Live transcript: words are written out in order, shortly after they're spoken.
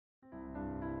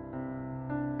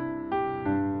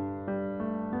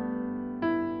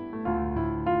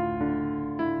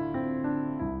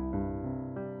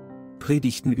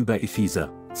Predigten über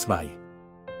Epheser 2.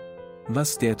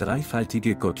 Was der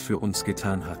dreifaltige Gott für uns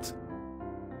getan hat.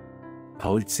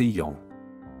 Paul C. Jong.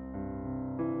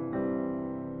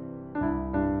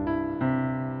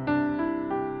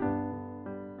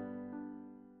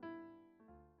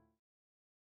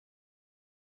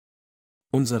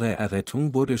 Unsere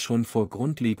Errettung wurde schon vor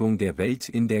Grundlegung der Welt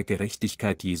in der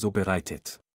Gerechtigkeit Jesu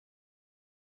bereitet.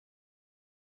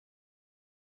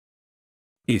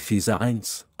 Epheser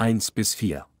 1,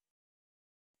 1-4.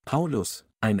 Paulus,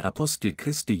 ein Apostel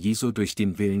Christi Jesu durch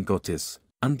den Willen Gottes,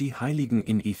 an die Heiligen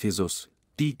in Ephesus,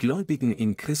 die Gläubigen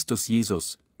in Christus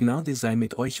Jesus, Gnade sei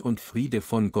mit euch und Friede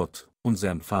von Gott,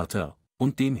 unserem Vater,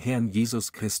 und dem Herrn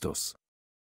Jesus Christus.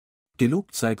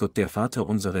 Gelobt sei Gott der Vater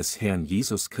unseres Herrn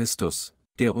Jesus Christus,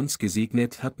 der uns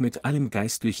gesegnet hat mit allem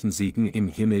geistlichen Segen im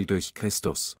Himmel durch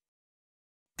Christus.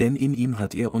 Denn in ihm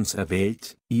hat er uns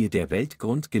erwählt, ehe der Welt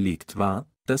Grund gelegt war,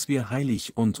 dass wir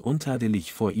heilig und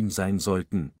untadelig vor ihm sein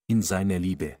sollten, in seiner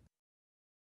Liebe.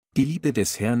 Die Liebe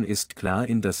des Herrn ist klar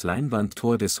in das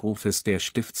Leinwandtor des Hofes der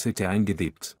Stiftshütte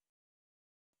eingewebt.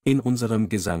 In unserem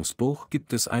Gesangsbuch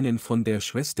gibt es einen von der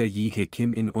Schwester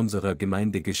Jehekim in unserer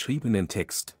Gemeinde geschriebenen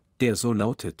Text, der so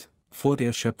lautet: Vor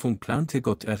der Schöpfung plante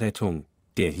Gott Errettung,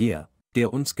 der Herr,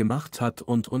 der uns gemacht hat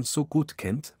und uns so gut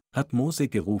kennt, hat Mose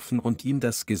gerufen und ihm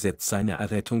das Gesetz seiner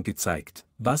Errettung gezeigt,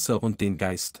 Wasser und den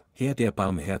Geist, Herr der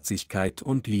Barmherzigkeit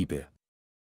und Liebe.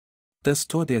 Das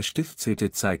Tor der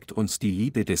Stiftshütte zeigt uns die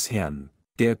Liebe des Herrn,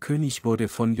 der König wurde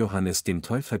von Johannes dem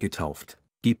Täufer getauft,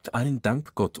 gibt allen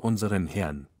Dank Gott unserem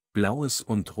Herrn, blaues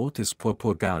und rotes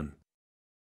Purpurgarn.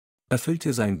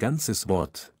 Erfüllte sein ganzes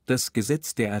Wort, das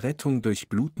Gesetz der Errettung durch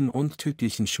Bluten und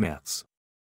tödlichen Schmerz.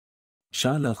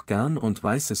 Scharlachgarn und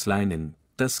weißes Leinen,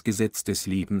 das Gesetz des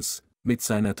Lebens, mit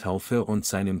seiner Taufe und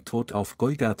seinem Tod auf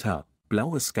Golgatha,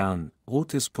 blaues Garn,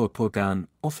 rotes Purpurgarn,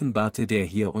 offenbarte der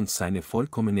Herr uns seine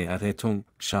vollkommene Errettung,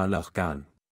 Scharlachgarn.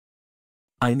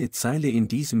 Eine Zeile in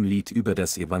diesem Lied über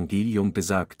das Evangelium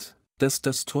besagt, dass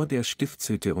das Tor der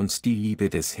Stiftshütte uns die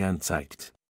Liebe des Herrn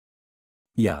zeigt.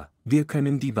 Ja, wir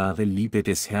können die wahre Liebe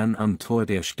des Herrn am Tor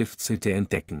der Stiftshütte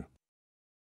entdecken.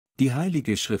 Die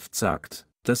Heilige Schrift sagt,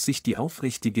 dass sich die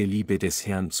aufrichtige Liebe des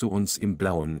Herrn zu uns im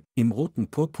blauen, im roten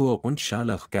Purpur und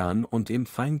Scharlachgarn und im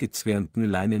feingezwirnten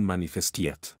Leinen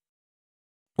manifestiert.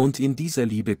 Und in dieser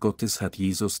Liebe Gottes hat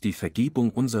Jesus die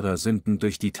Vergebung unserer Sünden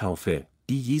durch die Taufe,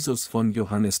 die Jesus von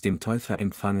Johannes dem Täufer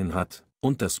empfangen hat,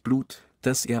 und das Blut,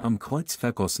 das er am Kreuz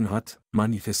vergossen hat,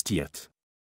 manifestiert.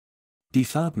 Die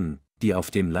Farben, die auf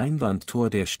dem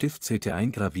Leinwandtor der Stiftshütte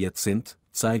eingraviert sind,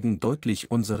 zeigen deutlich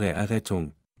unsere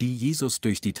Errettung, die Jesus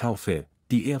durch die Taufe,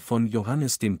 die er von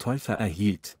Johannes dem Täufer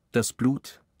erhielt, das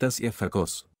Blut, das er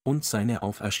vergoss, und seine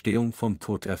Auferstehung vom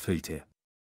Tod erfüllte.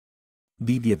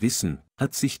 Wie wir wissen,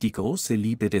 hat sich die große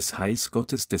Liebe des Heils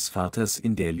Gottes des Vaters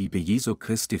in der Liebe Jesu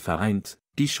Christi vereint,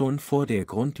 die schon vor der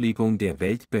Grundlegung der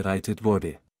Welt bereitet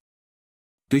wurde.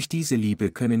 Durch diese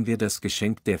Liebe können wir das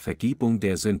Geschenk der Vergebung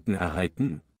der Sünden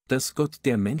erhalten, das Gott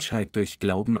der Menschheit durch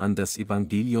Glauben an das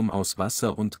Evangelium aus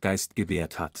Wasser und Geist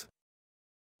gewährt hat.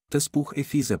 Das Buch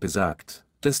Epheser besagt,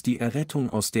 dass die Errettung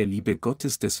aus der Liebe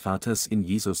Gottes des Vaters in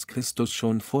Jesus Christus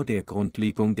schon vor der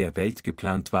Grundlegung der Welt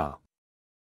geplant war.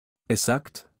 Es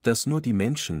sagt, dass nur die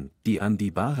Menschen, die an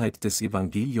die Wahrheit des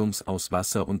Evangeliums aus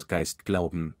Wasser und Geist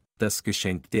glauben, das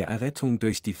Geschenk der Errettung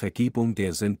durch die Vergebung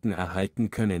der Sünden erhalten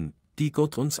können, die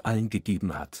Gott uns allen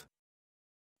gegeben hat.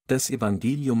 Das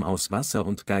Evangelium aus Wasser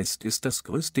und Geist ist das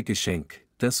größte Geschenk,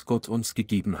 das Gott uns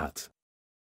gegeben hat.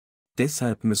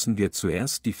 Deshalb müssen wir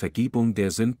zuerst die Vergebung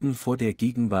der Sünden vor der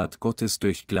Gegenwart Gottes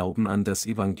durch Glauben an das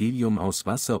Evangelium aus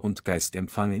Wasser und Geist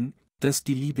empfangen, das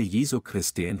die Liebe Jesu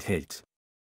Christi enthält.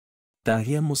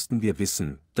 Daher mussten wir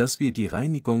wissen, dass wir die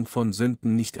Reinigung von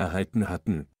Sünden nicht erhalten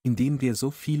hatten, indem wir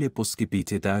so viele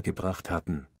Bußgebete dargebracht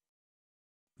hatten.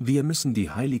 Wir müssen die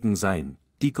Heiligen sein,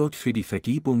 die Gott für die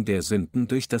Vergebung der Sünden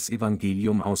durch das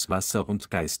Evangelium aus Wasser und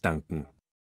Geist danken.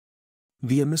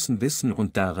 Wir müssen wissen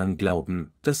und daran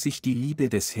glauben, dass sich die Liebe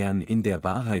des Herrn in der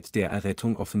Wahrheit der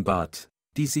Errettung offenbart,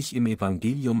 die sich im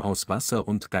Evangelium aus Wasser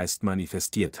und Geist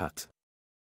manifestiert hat.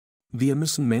 Wir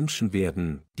müssen Menschen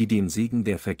werden, die den Segen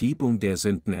der Vergebung der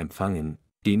Sünden empfangen,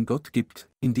 den Gott gibt,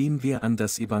 indem wir an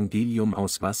das Evangelium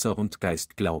aus Wasser und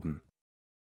Geist glauben.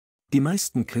 Die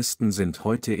meisten Christen sind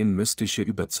heute in mystische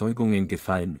Überzeugungen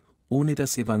gefallen, ohne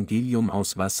das Evangelium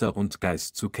aus Wasser und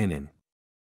Geist zu kennen.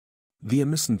 Wir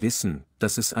müssen wissen,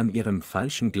 dass es an ihrem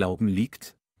falschen Glauben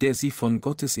liegt, der sie von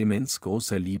Gottes immens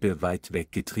großer Liebe weit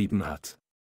weggetrieben hat.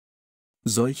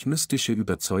 Solch mystische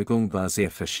Überzeugung war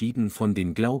sehr verschieden von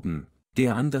dem Glauben,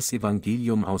 der an das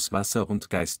Evangelium aus Wasser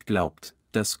und Geist glaubt,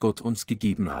 das Gott uns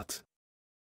gegeben hat.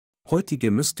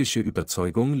 Heutige mystische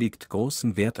Überzeugung legt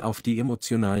großen Wert auf die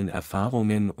emotionalen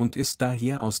Erfahrungen und ist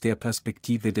daher aus der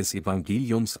Perspektive des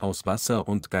Evangeliums aus Wasser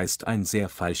und Geist ein sehr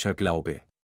falscher Glaube.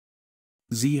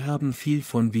 Sie haben viel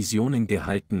von Visionen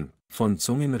gehalten, von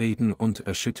Zungenreden und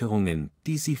Erschütterungen,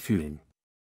 die sie fühlen.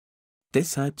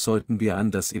 Deshalb sollten wir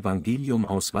an das Evangelium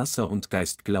aus Wasser und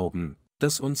Geist glauben,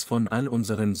 das uns von all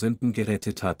unseren Sünden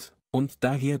gerettet hat, und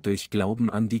daher durch Glauben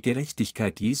an die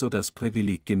Gerechtigkeit Jesu das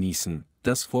Privileg genießen,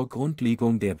 das vor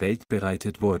Grundlegung der Welt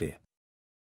bereitet wurde.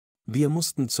 Wir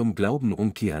mussten zum Glauben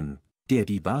umkehren, der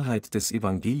die Wahrheit des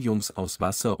Evangeliums aus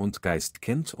Wasser und Geist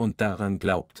kennt und daran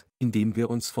glaubt, indem wir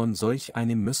uns von solch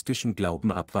einem mystischen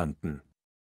Glauben abwandten.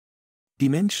 Die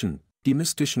Menschen, die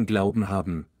mystischen Glauben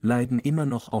haben, leiden immer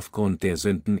noch aufgrund der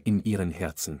Sünden in ihren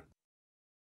Herzen.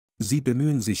 Sie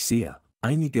bemühen sich sehr,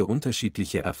 einige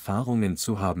unterschiedliche Erfahrungen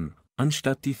zu haben,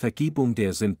 anstatt die Vergebung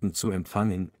der Sünden zu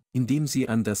empfangen, indem sie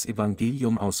an das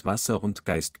Evangelium aus Wasser und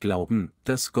Geist glauben,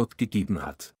 das Gott gegeben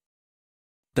hat.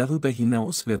 Darüber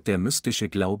hinaus wird der mystische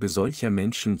Glaube solcher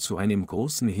Menschen zu einem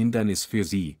großen Hindernis für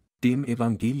sie, dem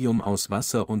Evangelium aus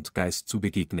Wasser und Geist zu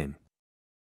begegnen.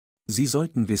 Sie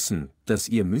sollten wissen, dass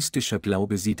ihr mystischer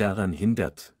Glaube sie daran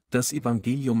hindert, das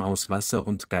Evangelium aus Wasser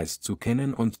und Geist zu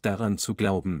kennen und daran zu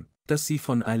glauben, dass sie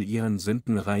von all ihren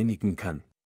Sünden reinigen kann.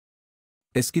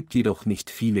 Es gibt jedoch nicht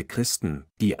viele Christen,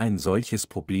 die ein solches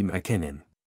Problem erkennen.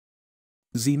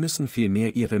 Sie müssen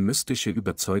vielmehr ihre mystische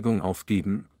Überzeugung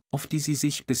aufgeben, auf die sie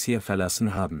sich bisher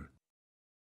verlassen haben.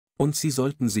 Und sie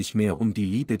sollten sich mehr um die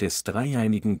Liebe des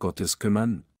dreieinigen Gottes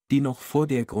kümmern, die noch vor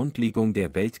der Grundlegung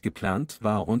der Welt geplant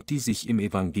war und die sich im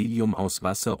Evangelium aus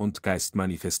Wasser und Geist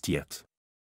manifestiert.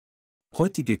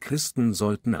 Heutige Christen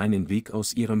sollten einen Weg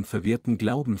aus ihrem verwirrten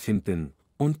Glauben finden,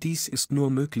 und dies ist nur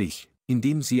möglich,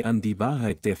 indem sie an die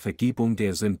Wahrheit der Vergebung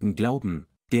der Sünden glauben,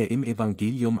 der im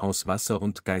Evangelium aus Wasser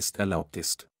und Geist erlaubt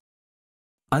ist.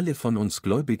 Alle von uns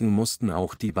Gläubigen mussten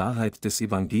auch die Wahrheit des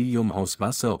Evangeliums aus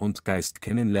Wasser und Geist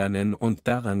kennenlernen und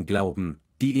daran glauben,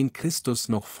 die in Christus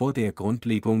noch vor der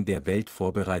Grundlegung der Welt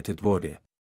vorbereitet wurde.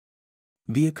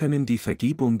 Wir können die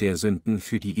Vergebung der Sünden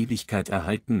für die Ewigkeit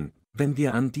erhalten, wenn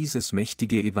wir an dieses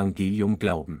mächtige Evangelium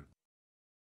glauben.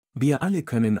 Wir alle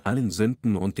können allen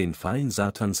Sünden und den Fallen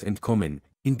Satans entkommen,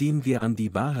 indem wir an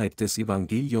die Wahrheit des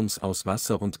Evangeliums aus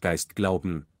Wasser und Geist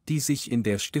glauben, die sich in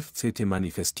der Stiftshütte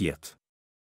manifestiert.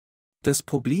 Das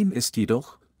Problem ist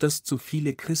jedoch, dass zu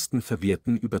viele Christen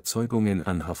verwirrten Überzeugungen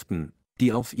anhaften,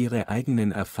 die auf ihre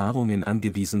eigenen Erfahrungen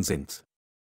angewiesen sind.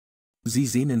 Sie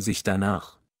sehnen sich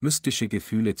danach, mystische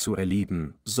Gefühle zu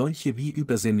erleben, solche wie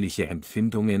übersinnliche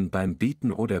Empfindungen beim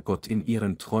Beten oder Gott in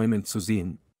ihren Träumen zu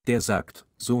sehen, der sagt: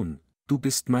 Sohn, du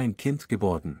bist mein Kind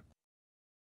geworden.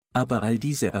 Aber all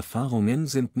diese Erfahrungen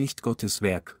sind nicht Gottes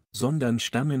Werk, sondern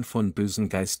stammen von bösen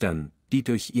Geistern, die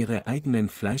durch ihre eigenen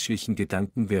fleischlichen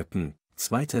Gedanken wirken.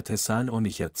 2.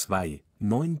 Thessalonicher 2,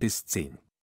 9-10.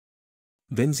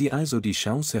 Wenn Sie also die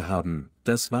Chance haben,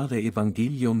 das wahre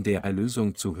Evangelium der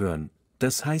Erlösung zu hören,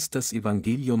 das heißt das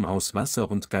Evangelium aus Wasser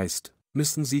und Geist,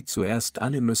 müssen Sie zuerst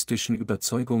alle mystischen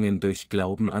Überzeugungen durch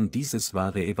Glauben an dieses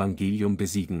wahre Evangelium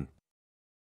besiegen.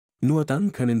 Nur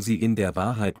dann können Sie in der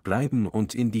Wahrheit bleiben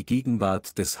und in die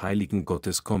Gegenwart des heiligen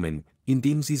Gottes kommen,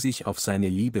 indem Sie sich auf seine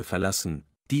Liebe verlassen,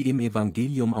 die im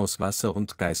Evangelium aus Wasser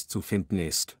und Geist zu finden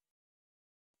ist.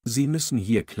 Sie müssen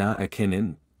hier klar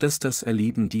erkennen, dass das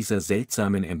Erleben dieser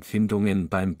seltsamen Empfindungen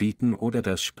beim Beten oder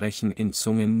das Sprechen in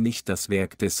Zungen nicht das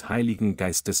Werk des Heiligen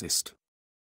Geistes ist.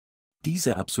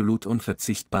 Diese absolut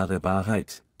unverzichtbare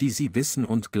Wahrheit, die Sie wissen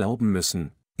und glauben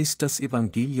müssen, ist das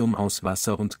Evangelium aus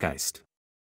Wasser und Geist.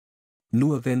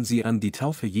 Nur wenn Sie an die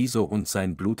Taufe Jesu und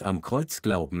sein Blut am Kreuz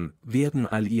glauben, werden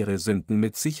all Ihre Sünden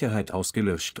mit Sicherheit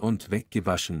ausgelöscht und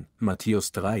weggewaschen.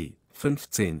 Matthäus 3,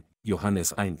 15,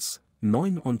 Johannes 1,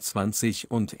 29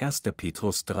 und 1.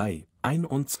 Petrus 3,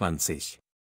 21.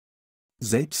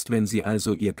 Selbst wenn Sie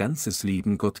also Ihr ganzes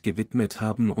Leben Gott gewidmet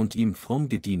haben und ihm fromm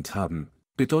gedient haben,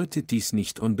 bedeutet dies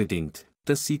nicht unbedingt,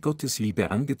 dass Sie Gottes Liebe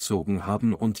angezogen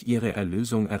haben und Ihre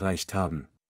Erlösung erreicht haben.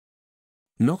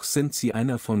 Noch sind Sie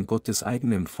einer von Gottes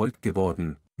eigenem Volk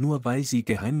geworden, nur weil Sie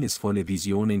geheimnisvolle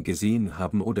Visionen gesehen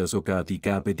haben oder sogar die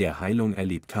Gabe der Heilung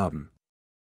erlebt haben.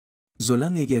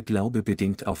 Solange Ihr Glaube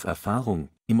bedingt auf Erfahrung,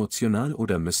 emotional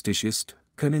oder mystisch ist,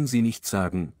 können Sie nicht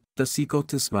sagen, dass Sie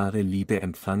Gottes wahre Liebe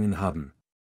empfangen haben.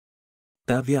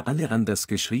 Da wir alle an das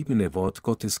geschriebene Wort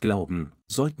Gottes glauben,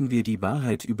 sollten wir die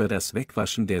Wahrheit über das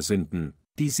Wegwaschen der Sünden,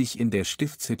 die sich in der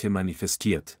Stiftshütte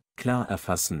manifestiert, klar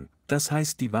erfassen, das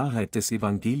heißt die Wahrheit des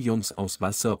Evangeliums aus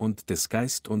Wasser und des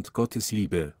Geist und Gottes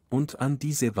Liebe, und an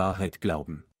diese Wahrheit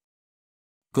glauben.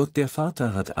 Gott der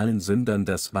Vater hat allen Sündern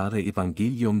das wahre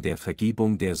Evangelium der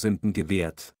Vergebung der Sünden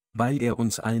gewährt, weil er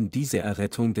uns allen diese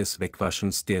Errettung des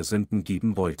Wegwaschens der Sünden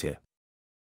geben wollte.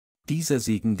 Dieser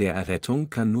Segen der Errettung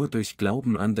kann nur durch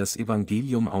Glauben an das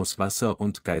Evangelium aus Wasser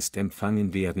und Geist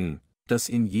empfangen werden, das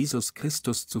in Jesus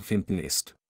Christus zu finden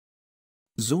ist.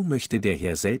 So möchte der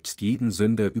Herr selbst jeden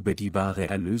Sünder über die wahre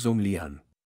Erlösung lehren.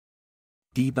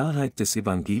 Die Wahrheit des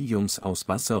Evangeliums aus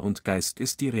Wasser und Geist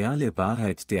ist die reale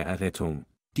Wahrheit der Errettung,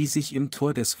 die sich im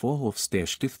Tor des Vorhofs der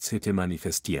Stiftshütte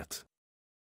manifestiert.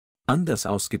 Anders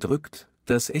ausgedrückt,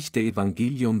 das echte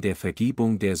Evangelium der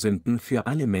Vergebung der Sünden für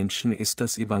alle Menschen ist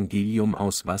das Evangelium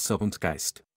aus Wasser und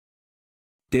Geist.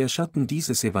 Der Schatten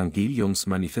dieses Evangeliums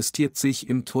manifestiert sich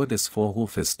im Tor des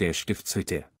Vorhofes der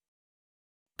Stiftshütte.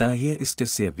 Daher ist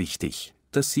es sehr wichtig,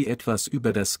 dass Sie etwas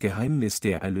über das Geheimnis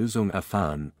der Erlösung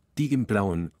erfahren, die im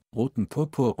blauen, roten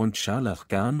Purpur und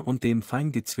Scharlachgarn und dem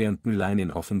feingezwirnten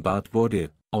Leinen offenbart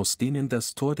wurde, aus denen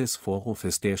das Tor des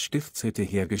Vorhofes der Stiftshütte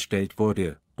hergestellt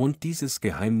wurde, und dieses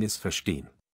Geheimnis verstehen.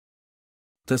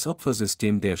 Das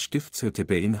Opfersystem der Stiftshütte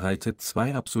beinhaltet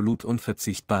zwei absolut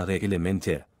unverzichtbare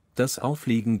Elemente: das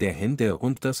Auflegen der Hände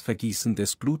und das Vergießen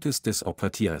des Blutes des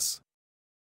Opfertieres.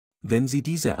 Wenn Sie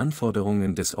diese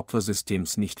Anforderungen des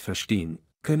Opfersystems nicht verstehen,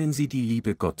 können Sie die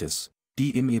Liebe Gottes,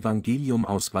 die im Evangelium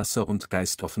aus Wasser und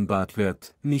Geist offenbart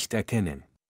wird, nicht erkennen.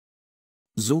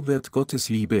 So wird Gottes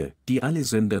Liebe, die alle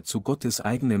Sünder zu Gottes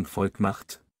eigenem Volk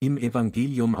macht, im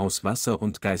Evangelium aus Wasser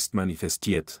und Geist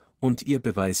manifestiert, und ihr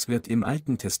Beweis wird im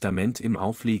Alten Testament im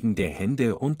Auflegen der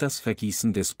Hände und das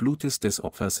Vergießen des Blutes des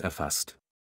Opfers erfasst.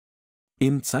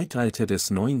 Im Zeitalter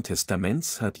des Neuen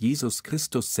Testaments hat Jesus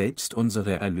Christus selbst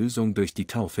unsere Erlösung durch die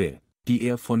Taufe, die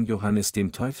er von Johannes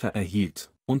dem Täufer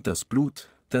erhielt, und das Blut,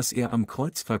 das er am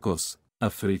Kreuz vergoss,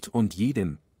 erfüllt und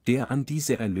jedem, der an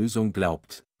diese Erlösung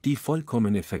glaubt, die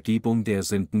vollkommene Vergebung der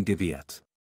Sünden gewährt.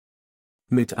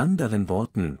 Mit anderen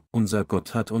Worten, unser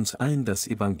Gott hat uns allen das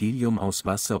Evangelium aus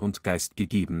Wasser und Geist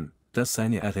gegeben, das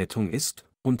seine Errettung ist,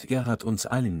 und er hat uns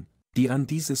allen, die an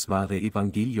dieses wahre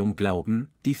Evangelium glauben,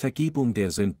 die Vergebung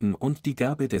der Sünden und die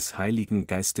Gabe des Heiligen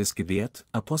Geistes gewährt.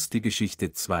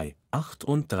 Apostelgeschichte 2,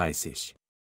 38.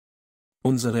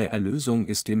 Unsere Erlösung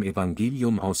ist im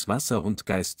Evangelium aus Wasser und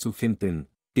Geist zu finden,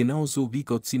 genauso wie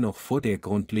Gott sie noch vor der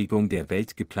Grundlegung der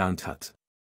Welt geplant hat.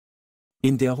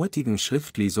 In der heutigen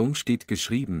Schriftlesung steht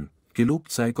geschrieben: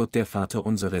 Gelobt sei Gott der Vater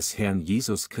unseres Herrn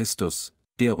Jesus Christus,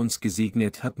 der uns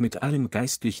gesegnet hat mit allem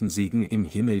geistlichen Segen im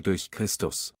Himmel durch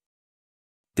Christus.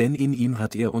 Denn in ihm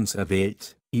hat er uns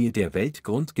erwählt, ehe der Welt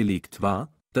Grund gelegt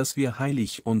war, dass wir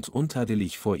heilig und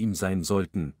untadelig vor ihm sein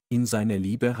sollten. In seiner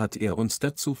Liebe hat er uns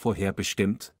dazu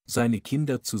vorherbestimmt, seine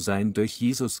Kinder zu sein durch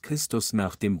Jesus Christus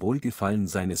nach dem Wohlgefallen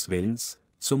seines Willens,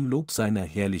 zum Lob seiner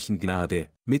herrlichen Gnade,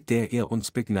 mit der er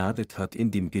uns begnadet hat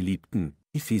in dem Geliebten.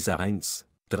 Epheser 1,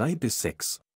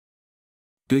 3-6.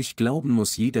 Durch Glauben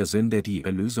muss jeder Sünder die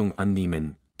Erlösung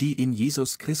annehmen, die in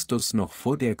Jesus Christus noch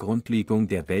vor der Grundlegung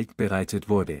der Welt bereitet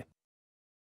wurde.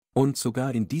 Und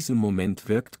sogar in diesem Moment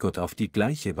wirkt Gott auf die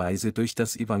gleiche Weise durch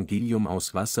das Evangelium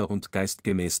aus Wasser und Geist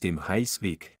gemäß dem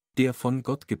Heilsweg, der von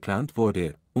Gott geplant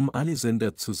wurde, um alle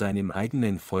Sünder zu seinem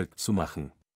eigenen Volk zu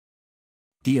machen.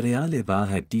 Die reale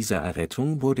Wahrheit dieser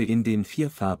Errettung wurde in den 4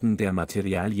 Farben der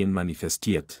Materialien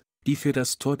manifestiert, die für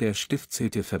das Tor der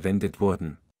Stiftshütte verwendet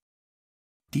wurden.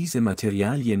 Diese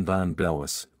Materialien waren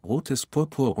blaues, rotes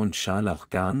Purpur und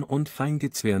Scharlachgarn und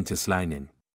feingezwirntes Leinen.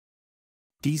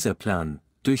 Dieser Plan,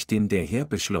 durch den der Herr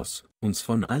beschloss, uns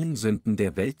von allen Sünden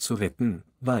der Welt zu retten,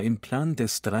 war im Plan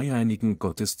des dreieinigen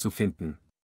Gottes zu finden.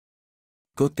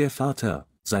 Gott der Vater,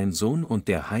 sein Sohn und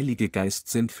der Heilige Geist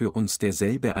sind für uns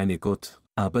derselbe eine Gott,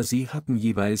 aber sie hatten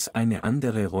jeweils eine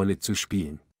andere Rolle zu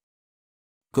spielen.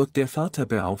 Gott der Vater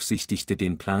beaufsichtigte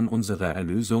den Plan unserer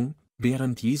Erlösung,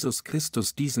 während Jesus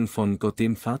Christus diesen von Gott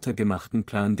dem Vater gemachten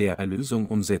Plan der Erlösung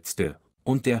umsetzte,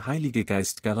 und der Heilige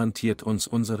Geist garantiert uns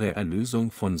unsere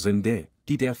Erlösung von Sünde,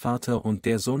 die der Vater und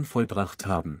der Sohn vollbracht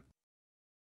haben.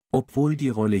 Obwohl die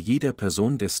Rolle jeder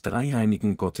Person des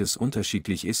dreieinigen Gottes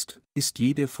unterschiedlich ist, ist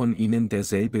jede von ihnen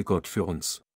derselbe Gott für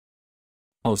uns.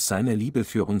 Aus seiner Liebe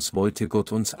für uns wollte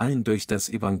Gott uns allen durch das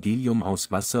Evangelium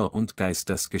aus Wasser und Geist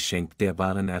das Geschenk der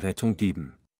wahren Errettung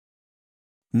geben.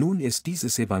 Nun ist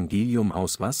dieses Evangelium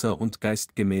aus Wasser und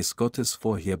Geist gemäß Gottes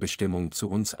Vorherbestimmung zu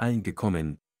uns allen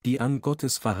gekommen, die an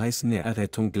Gottes verheißene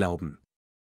Errettung glauben.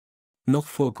 Noch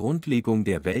vor Grundlegung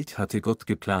der Welt hatte Gott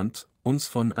geplant, uns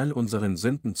von all unseren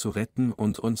Sünden zu retten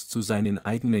und uns zu seinen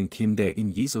eigenen Kindern in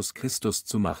Jesus Christus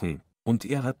zu machen, und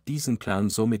er hat diesen Plan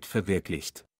somit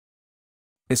verwirklicht.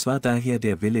 Es war daher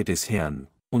der Wille des Herrn,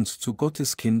 uns zu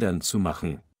Gottes Kindern zu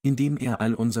machen, indem er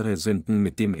all unsere Sünden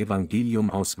mit dem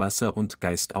Evangelium aus Wasser und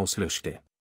Geist auslöschte.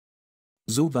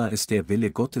 So war es der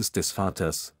Wille Gottes des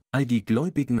Vaters, all die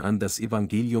Gläubigen an das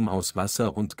Evangelium aus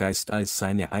Wasser und Geist als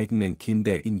seine eigenen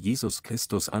Kinder in Jesus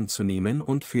Christus anzunehmen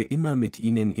und für immer mit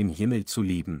ihnen im Himmel zu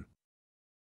leben.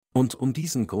 Und um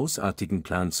diesen großartigen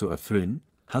Plan zu erfüllen,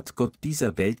 hat Gott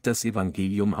dieser Welt das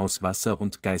Evangelium aus Wasser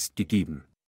und Geist gegeben.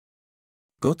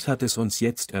 Gott hat es uns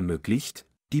jetzt ermöglicht,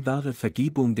 die wahre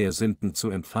Vergebung der Sünden zu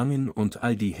empfangen und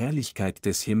all die Herrlichkeit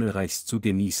des Himmelreichs zu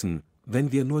genießen,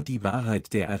 wenn wir nur die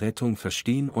Wahrheit der Errettung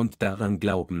verstehen und daran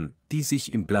glauben, die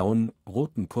sich im blauen,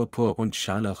 roten Purpur und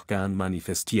Scharlachgarn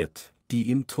manifestiert, die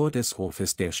im Tor des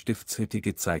Hofes der Stiftshütte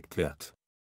gezeigt wird.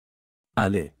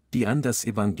 Alle, die an das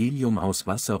Evangelium aus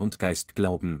Wasser und Geist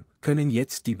glauben, können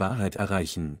jetzt die Wahrheit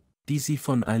erreichen, die sie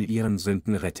von all ihren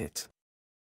Sünden rettet.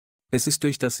 Es ist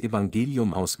durch das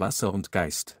Evangelium aus Wasser und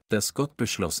Geist, dass Gott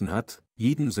beschlossen hat,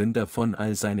 jeden Sünder von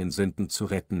all seinen Sünden zu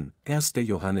retten. 1.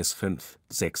 Johannes 5,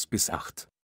 6-8.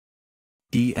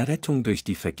 Die Errettung durch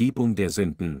die Vergebung der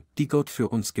Sünden, die Gott für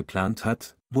uns geplant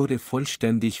hat, wurde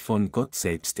vollständig von Gott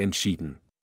selbst entschieden.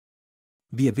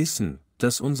 Wir wissen,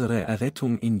 dass unsere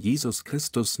Errettung in Jesus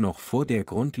Christus noch vor der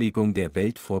Grundlegung der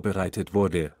Welt vorbereitet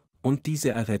wurde, und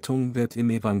diese Errettung wird im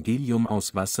Evangelium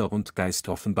aus Wasser und Geist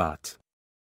offenbart.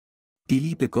 Die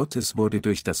Liebe Gottes wurde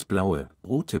durch das blaue,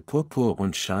 rote Purpur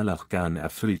und Scharlachgarn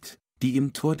erfüllt, die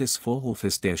im Tor des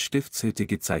Vorhofes der Stiftshütte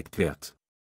gezeigt wird.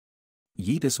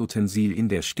 Jedes Utensil in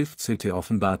der Stiftshütte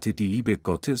offenbarte die Liebe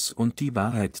Gottes und die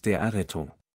Wahrheit der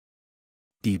Errettung.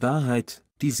 Die Wahrheit,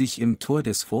 die sich im Tor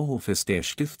des Vorhofes der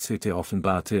Stiftshütte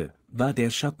offenbarte, war der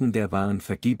Schatten der wahren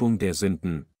Vergebung der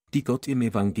Sünden, die Gott im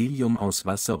Evangelium aus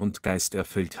Wasser und Geist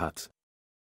erfüllt hat.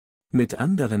 Mit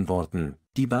anderen Worten,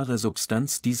 die wahre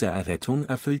Substanz dieser Errettung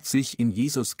erfüllt sich in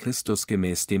Jesus Christus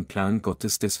gemäß dem Plan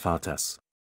Gottes des Vaters.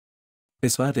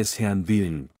 Es war des Herrn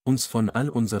Willen, uns von all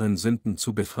unseren Sünden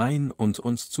zu befreien und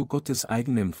uns zu Gottes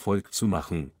eigenem Volk zu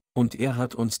machen, und er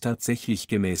hat uns tatsächlich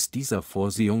gemäß dieser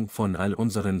Vorsehung von all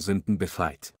unseren Sünden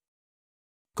befreit.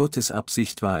 Gottes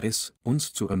Absicht war es,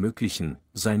 uns zu ermöglichen,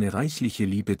 seine reichliche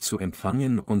Liebe zu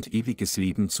empfangen und ewiges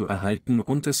Leben zu erhalten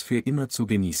und es für immer zu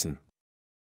genießen.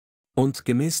 Und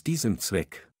gemäß diesem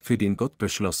Zweck, für den Gott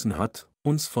beschlossen hat,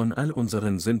 uns von all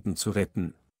unseren Sünden zu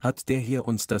retten, hat der Herr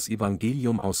uns das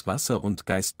Evangelium aus Wasser und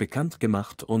Geist bekannt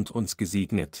gemacht und uns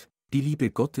gesegnet, die Liebe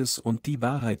Gottes und die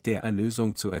Wahrheit der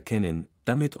Erlösung zu erkennen,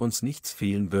 damit uns nichts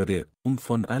fehlen würde, um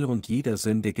von all und jeder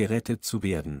Sünde gerettet zu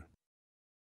werden.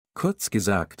 Kurz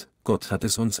gesagt, Gott hat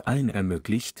es uns allen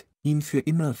ermöglicht, ihn für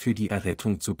immer für die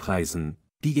Errettung zu preisen,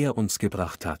 die er uns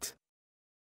gebracht hat.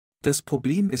 Das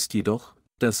Problem ist jedoch,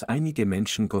 dass einige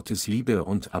Menschen Gottes Liebe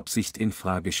und Absicht in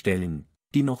Frage stellen,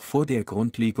 die noch vor der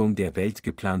Grundlegung der Welt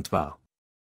geplant war.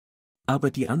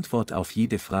 Aber die Antwort auf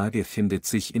jede Frage findet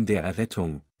sich in der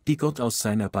Errettung, die Gott aus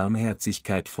seiner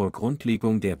Barmherzigkeit vor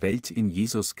Grundlegung der Welt in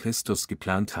Jesus Christus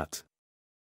geplant hat.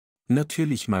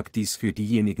 Natürlich mag dies für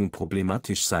diejenigen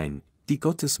problematisch sein, die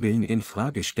Gottes Willen in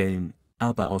Frage stellen,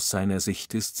 aber aus seiner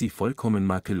Sicht ist sie vollkommen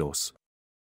makellos.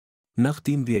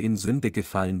 Nachdem wir in Sünde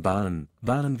gefallen waren,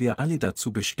 waren wir alle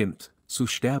dazu bestimmt, zu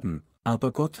sterben,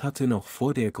 aber Gott hatte noch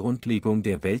vor der Grundlegung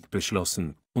der Welt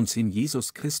beschlossen, uns in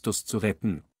Jesus Christus zu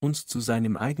retten, uns zu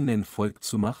seinem eigenen Volk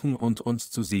zu machen und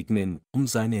uns zu segnen, um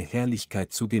seine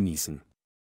Herrlichkeit zu genießen.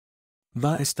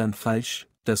 War es dann falsch,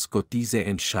 dass Gott diese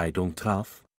Entscheidung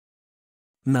traf?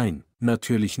 Nein,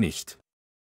 natürlich nicht.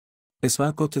 Es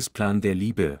war Gottes Plan der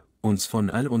Liebe, uns von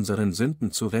all unseren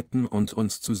Sünden zu retten und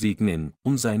uns zu segnen,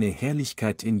 um seine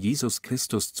Herrlichkeit in Jesus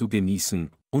Christus zu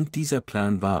genießen, und dieser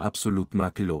Plan war absolut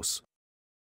makellos.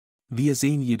 Wir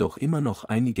sehen jedoch immer noch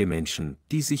einige Menschen,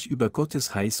 die sich über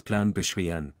Gottes Heilsplan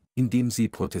beschweren, indem sie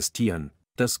protestieren,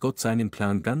 dass Gott seinen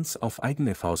Plan ganz auf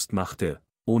eigene Faust machte,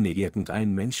 ohne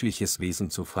irgendein menschliches Wesen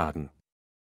zu fragen.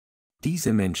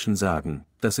 Diese Menschen sagen,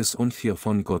 dass es unfair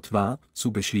von Gott war,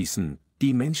 zu beschließen,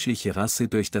 die menschliche Rasse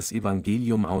durch das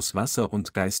Evangelium aus Wasser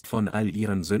und Geist von all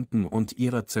ihren Sünden und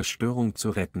ihrer Zerstörung zu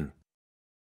retten.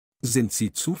 Sind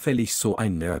sie zufällig so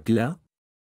ein Nörgler?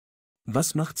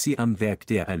 Was macht sie am Werk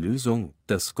der Erlösung,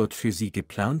 das Gott für sie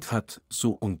geplant hat,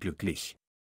 so unglücklich?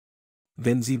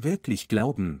 Wenn sie wirklich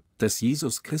glauben, dass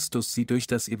Jesus Christus sie durch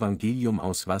das Evangelium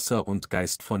aus Wasser und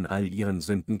Geist von all ihren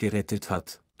Sünden gerettet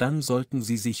hat, dann sollten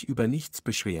sie sich über nichts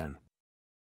beschweren.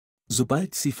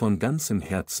 Sobald sie von ganzem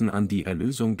Herzen an die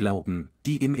Erlösung glauben,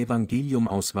 die im Evangelium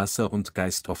aus Wasser und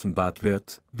Geist offenbart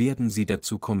wird, werden sie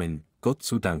dazu kommen, Gott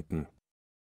zu danken.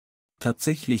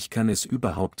 Tatsächlich kann es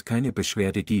überhaupt keine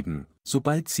Beschwerde geben,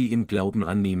 sobald sie im Glauben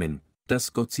annehmen,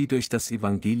 dass Gott sie durch das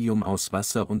Evangelium aus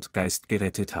Wasser und Geist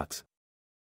gerettet hat.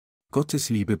 Gottes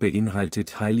Liebe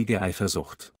beinhaltet heilige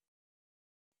Eifersucht.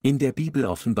 In der Bibel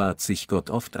offenbart sich Gott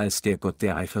oft als der Gott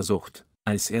der Eifersucht,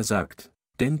 als er sagt,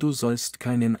 denn du sollst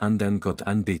keinen anderen Gott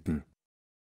anbeten.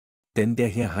 Denn der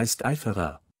Herr heißt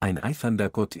Eiferer, ein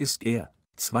eifernder Gott ist er.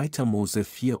 2. Mose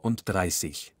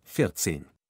 34, 14.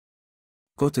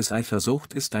 Gottes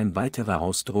Eifersucht ist ein weiterer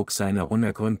Ausdruck seiner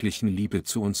unergründlichen Liebe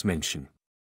zu uns Menschen.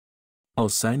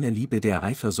 Aus seiner Liebe der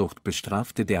Eifersucht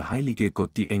bestrafte der heilige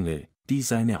Gott die Engel, die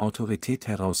seine Autorität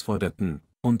herausforderten,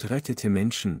 und rettete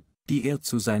Menschen, die er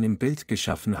zu seinem Bild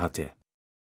geschaffen hatte.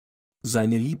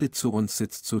 Seine Liebe zu uns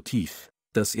sitzt so tief,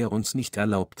 dass er uns nicht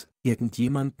erlaubt,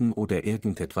 irgendjemanden oder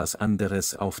irgendetwas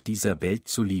anderes auf dieser Welt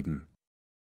zu lieben.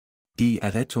 Die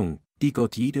Errettung, die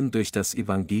Gott jedem durch das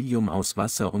Evangelium aus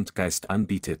Wasser und Geist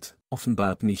anbietet,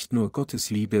 offenbart nicht nur Gottes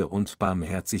Liebe und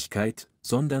Barmherzigkeit,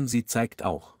 sondern sie zeigt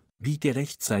auch, wie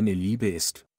gerecht seine Liebe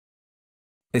ist.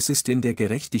 Es ist in der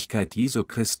Gerechtigkeit Jesu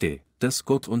Christi, dass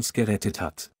Gott uns gerettet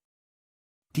hat.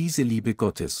 Diese Liebe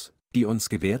Gottes, die uns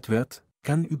gewährt wird,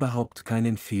 kann überhaupt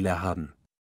keinen Fehler haben.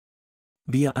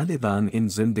 Wir alle waren in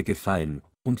Sünde gefallen,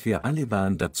 und wir alle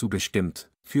waren dazu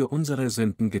bestimmt, für unsere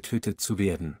Sünden getötet zu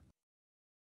werden.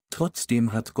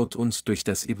 Trotzdem hat Gott uns durch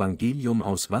das Evangelium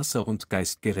aus Wasser und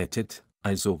Geist gerettet,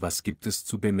 also was gibt es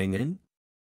zu bemängeln?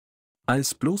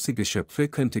 Als bloße Geschöpfe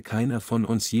könnte keiner von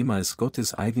uns jemals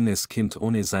Gottes eigenes Kind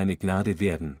ohne seine Gnade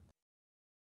werden.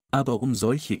 Aber um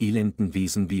solche elenden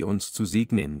Wesen wie uns zu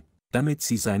segnen, damit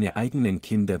sie seine eigenen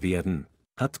Kinder werden,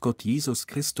 hat Gott Jesus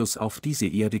Christus auf diese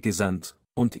Erde gesandt,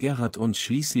 und er hat uns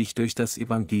schließlich durch das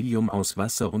Evangelium aus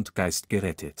Wasser und Geist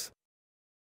gerettet.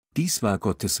 Dies war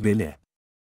Gottes Wille.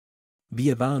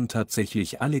 Wir waren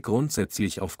tatsächlich alle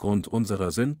grundsätzlich aufgrund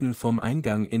unserer Sünden vom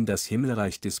Eingang in das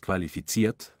Himmelreich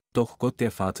disqualifiziert, doch Gott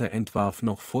der Vater entwarf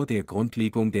noch vor der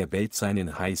Grundlegung der Welt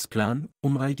seinen Heilsplan,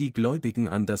 um all die Gläubigen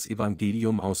an das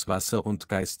Evangelium aus Wasser und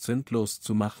Geist sündlos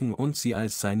zu machen und sie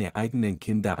als seine eigenen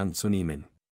Kinder anzunehmen.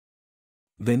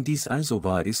 Wenn dies also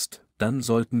wahr ist, dann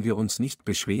sollten wir uns nicht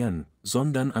beschweren,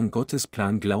 sondern an Gottes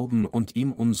Plan glauben und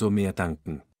ihm umso mehr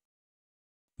danken.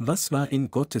 Was war in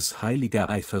Gottes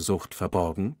heiliger Eifersucht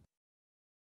verborgen?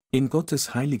 In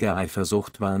Gottes heiliger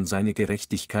Eifersucht waren seine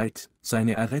Gerechtigkeit,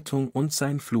 seine Errettung und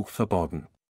sein Fluch verborgen.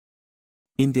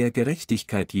 In der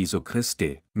Gerechtigkeit Jesu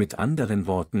Christi, mit anderen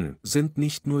Worten, sind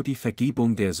nicht nur die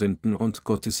Vergebung der Sünden und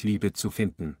Gottes Liebe zu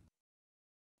finden.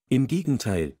 Im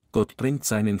Gegenteil, Gott bringt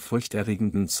seinen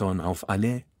furchterregenden Zorn auf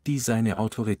alle, die seine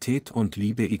Autorität und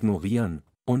Liebe ignorieren,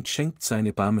 und schenkt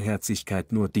seine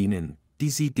Barmherzigkeit nur denen, die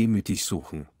sie demütig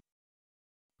suchen.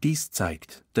 Dies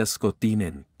zeigt, dass Gott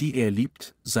denen, die er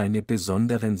liebt, seine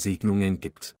besonderen Segnungen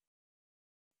gibt.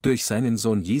 Durch seinen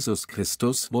Sohn Jesus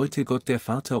Christus wollte Gott der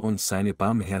Vater uns seine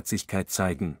Barmherzigkeit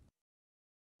zeigen.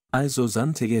 Also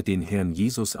sandte er den Herrn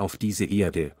Jesus auf diese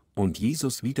Erde, und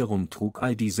Jesus wiederum trug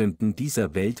all die Sünden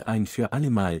dieser Welt ein für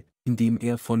allemal, indem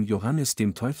er von Johannes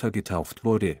dem Täufer getauft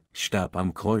wurde, starb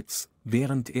am Kreuz,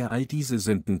 während er all diese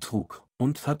Sünden trug,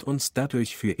 und hat uns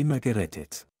dadurch für immer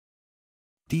gerettet.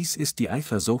 Dies ist die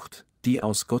Eifersucht, die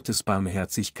aus Gottes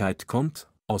Barmherzigkeit kommt,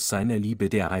 aus seiner Liebe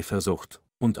der Eifersucht,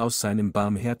 und aus seinem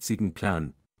barmherzigen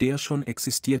Plan, der schon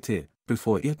existierte,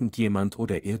 bevor irgendjemand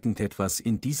oder irgendetwas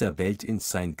in dieser Welt ins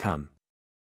Sein kam.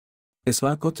 Es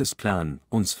war Gottes Plan,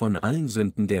 uns von allen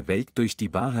Sünden der Welt durch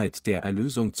die Wahrheit der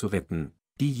Erlösung zu retten,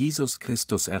 die Jesus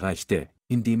Christus erreichte,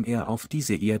 indem er auf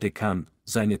diese Erde kam,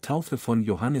 seine Taufe von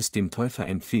Johannes dem Täufer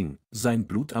empfing, sein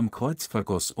Blut am Kreuz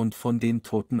vergoss und von den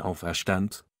Toten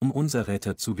auferstand, um unser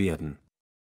Retter zu werden.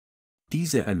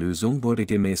 Diese Erlösung wurde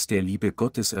gemäß der Liebe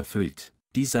Gottes erfüllt,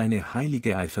 die seine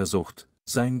heilige Eifersucht,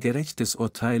 sein gerechtes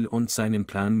Urteil und seinen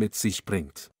Plan mit sich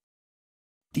bringt.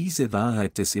 Diese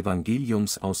Wahrheit des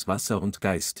Evangeliums aus Wasser und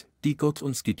Geist, die Gott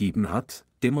uns gegeben hat,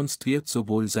 demonstriert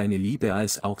sowohl seine Liebe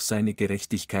als auch seine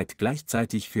Gerechtigkeit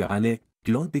gleichzeitig für alle,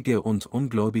 Gläubige und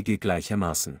Ungläubige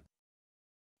gleichermaßen.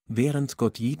 Während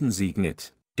Gott jeden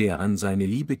segnet, der an seine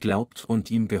Liebe glaubt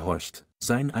und ihm gehorcht,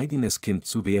 sein eigenes Kind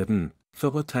zu werden,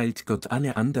 verurteilt Gott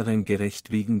alle anderen gerecht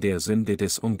wegen der Sünde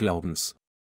des Unglaubens.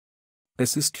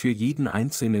 Es ist für jeden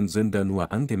einzelnen Sünder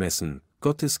nur angemessen,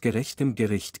 Gottes gerechtem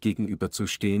Gericht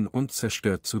gegenüberzustehen und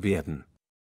zerstört zu werden.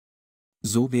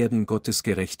 So werden Gottes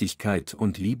Gerechtigkeit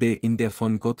und Liebe in der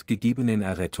von Gott gegebenen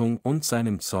Errettung und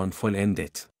seinem Zorn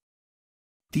vollendet.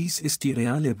 Dies ist die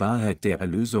reale Wahrheit der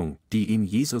Erlösung, die in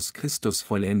Jesus Christus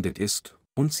vollendet ist,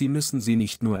 und Sie müssen sie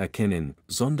nicht nur erkennen,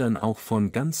 sondern auch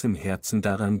von ganzem Herzen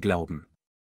daran glauben.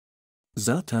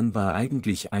 Satan war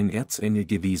eigentlich ein Erzengel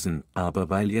gewesen, aber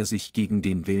weil er sich gegen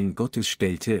den Willen Gottes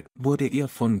stellte, wurde er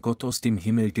von Gott aus dem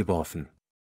Himmel geworfen.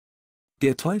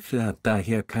 Der Teufel hat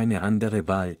daher keine andere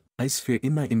Wahl, als für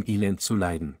immer im Elend zu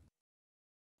leiden.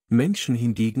 Menschen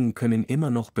hingegen können immer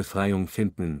noch Befreiung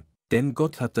finden, denn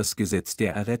Gott hat das Gesetz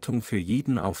der Errettung für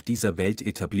jeden auf dieser Welt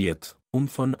etabliert, um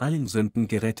von allen Sünden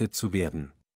gerettet zu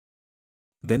werden.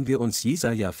 Wenn wir uns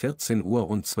Jesaja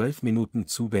 14:12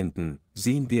 zuwenden,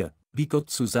 sehen wir, wie Gott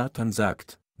zu Satan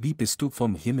sagt: Wie bist du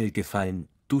vom Himmel gefallen,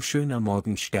 du schöner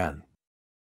Morgenstern?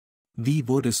 Wie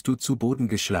wurdest du zu Boden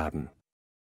geschlagen,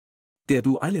 der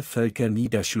du alle Völker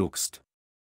niederschlugst?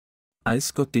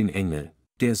 Als Gott den Engel,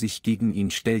 der sich gegen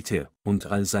ihn stellte, und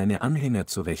all seine Anhänger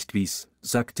zurechtwies,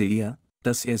 sagte er,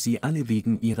 dass er sie alle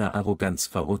wegen ihrer Arroganz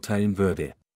verurteilen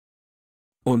würde.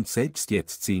 Und selbst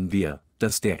jetzt sehen wir,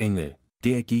 dass der Engel,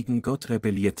 der gegen Gott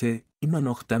rebellierte, immer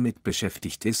noch damit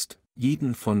beschäftigt ist,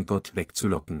 jeden von Gott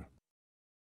wegzulocken.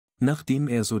 Nachdem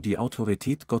er so die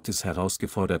Autorität Gottes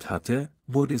herausgefordert hatte,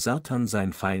 wurde Satan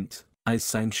sein Feind,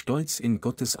 als sein Stolz in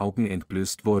Gottes Augen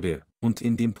entblößt wurde, und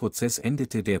in dem Prozess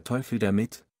endete der Teufel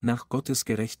damit, nach Gottes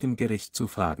gerechtem Gericht zu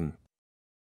fragen.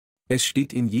 Es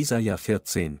steht in Jesaja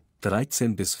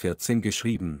 14:13-14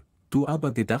 geschrieben: Du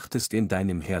aber gedachtest in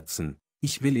deinem Herzen: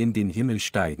 Ich will in den Himmel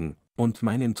steigen, und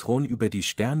meinen Thron über die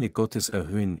Sterne Gottes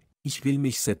erhöhen, ich will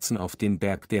mich setzen auf den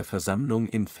Berg der Versammlung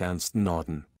im fernsten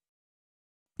Norden.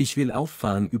 Ich will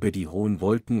auffahren über die hohen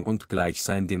Wolken und gleich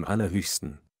sein dem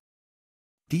Allerhöchsten.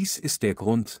 Dies ist der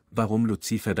Grund, warum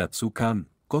Luzifer dazu kam,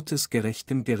 Gottes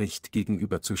gerechtem Gericht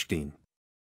gegenüberzustehen.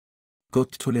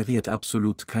 Gott toleriert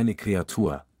absolut keine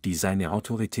Kreatur, die seine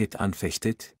Autorität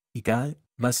anfechtet, egal,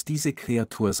 was diese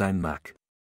Kreatur sein mag.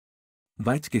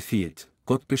 Weit gefehlt,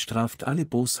 Gott bestraft alle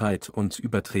Bosheit und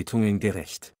Übertretungen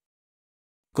gerecht.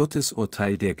 Gottes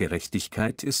Urteil der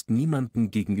Gerechtigkeit ist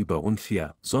niemandem gegenüber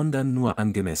unfair, sondern nur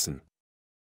angemessen.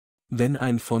 Wenn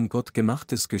ein von Gott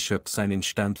gemachtes Geschöpf seinen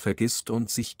Stand vergisst und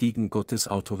sich gegen Gottes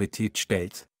Autorität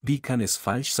stellt, wie kann es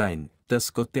falsch sein,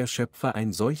 dass Gott der Schöpfer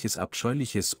ein solches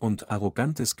abscheuliches und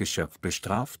arrogantes Geschöpf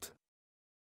bestraft?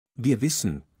 Wir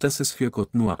wissen, dass es für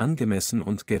Gott nur angemessen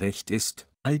und gerecht ist,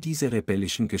 all diese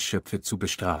rebellischen Geschöpfe zu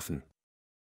bestrafen.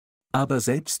 Aber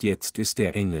selbst jetzt ist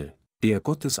der Engel, der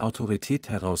Gottes Autorität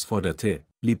herausforderte,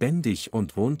 lebendig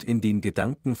und wohnt in den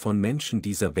Gedanken von Menschen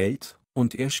dieser Welt,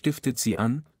 und er stiftet sie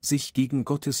an, sich gegen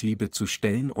Gottes Liebe zu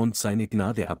stellen und seine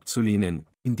Gnade abzulehnen,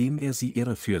 indem er sie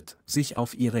irreführt, sich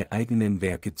auf ihre eigenen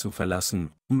Werke zu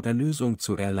verlassen, um Erlösung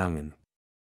zu erlangen.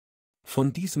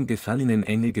 Von diesem gefallenen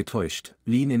Engel getäuscht,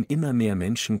 lehnen immer mehr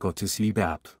Menschen Gottes Liebe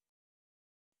ab.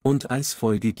 Und als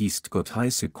Folge gießt Gott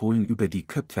heiße Kohlen über die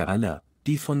Köpfe aller,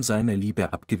 die von seiner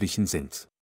Liebe abgewichen sind.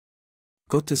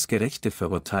 Gottes gerechte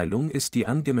Verurteilung ist die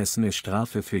angemessene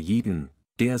Strafe für jeden,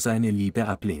 der seine Liebe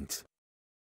ablehnt.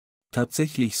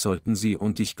 Tatsächlich sollten Sie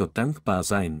und ich Gott dankbar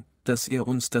sein, dass er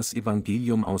uns das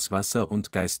Evangelium aus Wasser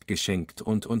und Geist geschenkt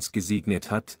und uns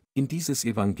gesegnet hat, in dieses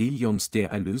Evangeliums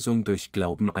der Erlösung durch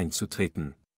Glauben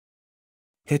einzutreten.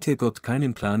 Hätte Gott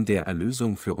keinen Plan der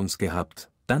Erlösung für uns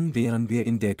gehabt, dann wären wir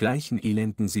in der gleichen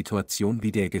elenden Situation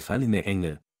wie der gefallene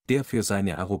Engel, der für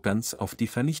seine Arroganz auf die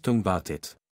Vernichtung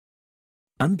wartet.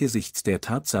 Angesichts der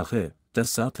Tatsache,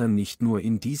 dass Satan nicht nur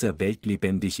in dieser Welt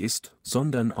lebendig ist,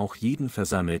 sondern auch jeden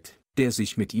versammelt, der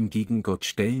sich mit ihm gegen Gott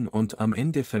stellen und am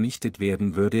Ende vernichtet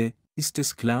werden würde, ist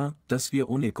es klar, dass wir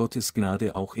ohne Gottes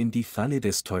Gnade auch in die Falle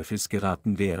des Teufels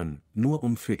geraten wären, nur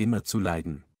um für immer zu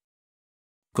leiden.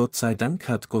 Gott sei Dank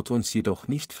hat Gott uns jedoch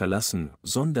nicht verlassen,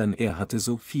 sondern er hatte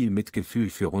so viel Mitgefühl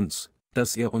für uns,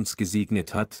 dass er uns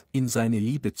gesegnet hat, in seine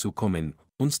Liebe zu kommen,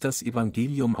 uns das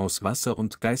Evangelium aus Wasser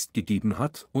und Geist gegeben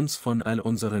hat, uns von all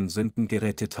unseren Sünden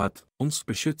gerettet hat, uns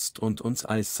beschützt und uns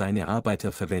als seine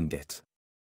Arbeiter verwendet.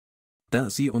 Da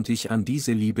Sie und ich an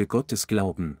diese Liebe Gottes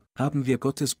glauben, haben wir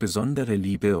Gottes besondere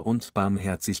Liebe und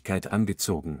Barmherzigkeit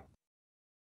angezogen.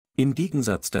 Im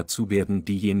Gegensatz dazu werden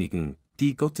diejenigen,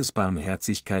 die Gottes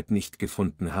Barmherzigkeit nicht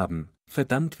gefunden haben,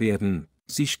 verdammt werden,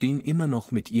 sie stehen immer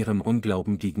noch mit ihrem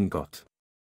Unglauben gegen Gott.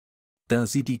 Da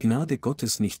sie die Gnade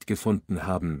Gottes nicht gefunden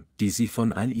haben, die sie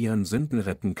von all ihren Sünden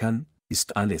retten kann,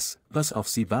 ist alles, was auf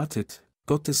sie wartet,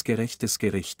 Gottes gerechtes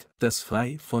Gericht, das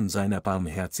frei von seiner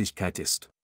Barmherzigkeit ist.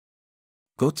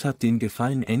 Gott hat den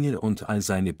gefallenen Engel und all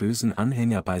seine bösen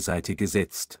Anhänger beiseite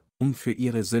gesetzt, um für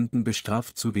ihre Sünden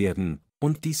bestraft zu werden,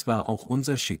 und dies war auch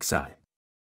unser Schicksal.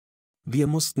 Wir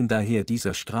mussten daher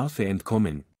dieser Strafe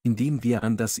entkommen, indem wir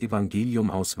an das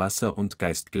Evangelium aus Wasser und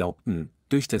Geist glaubten,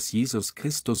 durch das Jesus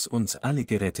Christus uns alle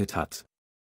gerettet hat.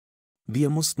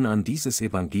 Wir mussten an dieses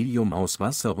Evangelium aus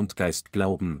Wasser und Geist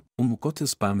glauben, um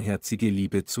Gottes barmherzige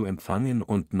Liebe zu empfangen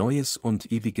und neues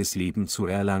und ewiges Leben zu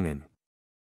erlangen.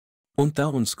 Und da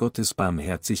uns Gottes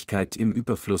Barmherzigkeit im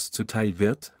Überfluss zuteil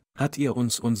wird, hat er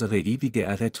uns unsere ewige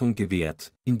Errettung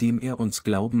gewährt, indem er uns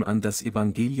Glauben an das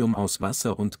Evangelium aus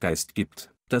Wasser und Geist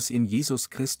gibt, das in Jesus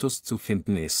Christus zu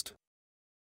finden ist.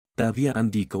 Da wir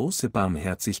an die große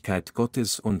Barmherzigkeit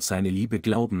Gottes und seine Liebe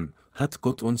glauben, hat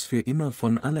Gott uns für immer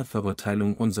von aller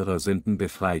Verurteilung unserer Sünden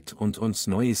befreit und uns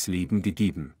neues Leben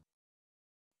gegeben.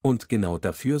 Und genau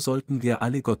dafür sollten wir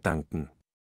alle Gott danken.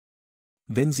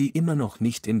 Wenn Sie immer noch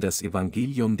nicht in das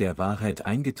Evangelium der Wahrheit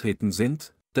eingetreten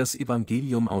sind, das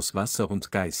Evangelium aus Wasser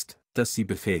und Geist, das Sie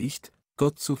befähigt,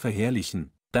 Gott zu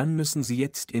verherrlichen, dann müssen Sie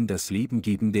jetzt in das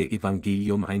lebengebende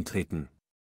Evangelium eintreten.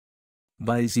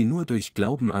 Weil Sie nur durch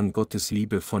Glauben an Gottes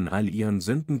Liebe von all Ihren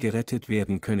Sünden gerettet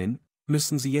werden können,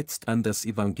 müssen Sie jetzt an das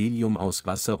Evangelium aus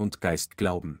Wasser und Geist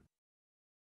glauben.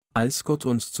 Als Gott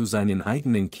uns zu seinen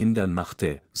eigenen Kindern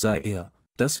machte, sah er,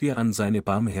 dass wir an seine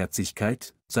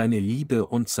Barmherzigkeit, seine Liebe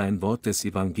und sein Wort des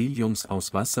Evangeliums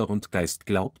aus Wasser und Geist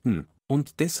glaubten,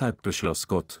 und deshalb beschloss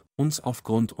Gott, uns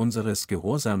aufgrund unseres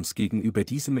Gehorsams gegenüber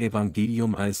diesem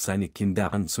Evangelium als seine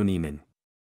Kinder anzunehmen.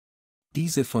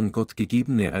 Diese von Gott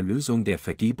gegebene Erlösung der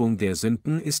Vergebung der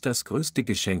Sünden ist das größte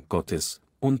Geschenk Gottes,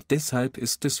 und deshalb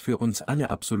ist es für uns alle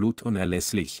absolut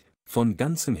unerlässlich, von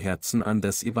ganzem Herzen an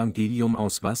das Evangelium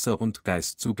aus Wasser und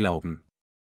Geist zu glauben.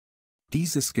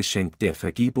 Dieses Geschenk der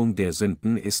Vergebung der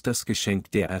Sünden ist das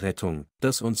Geschenk der Errettung,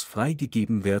 das uns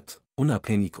freigegeben wird,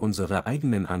 unabhängig unserer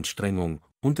eigenen Anstrengung,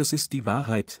 und es ist die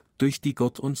Wahrheit, durch die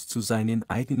Gott uns zu seinen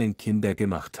eigenen Kindern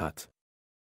gemacht hat.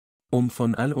 Um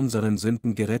von all unseren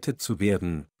Sünden gerettet zu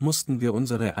werden, mussten wir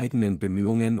unsere eigenen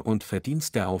Bemühungen und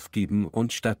Verdienste aufgeben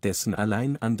und stattdessen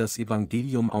allein an das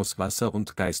Evangelium aus Wasser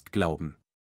und Geist glauben.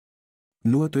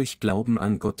 Nur durch Glauben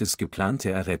an Gottes geplante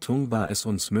Errettung war es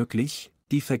uns möglich,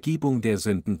 die Vergebung der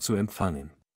Sünden zu empfangen.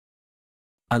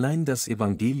 Allein das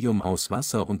Evangelium aus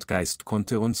Wasser und Geist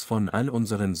konnte uns von all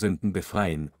unseren Sünden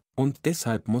befreien, und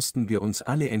deshalb mussten wir uns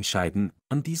alle entscheiden,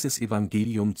 an dieses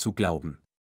Evangelium zu glauben.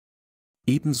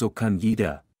 Ebenso kann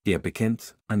jeder, der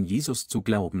bekennt, an Jesus zu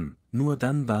glauben, nur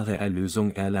dann wahre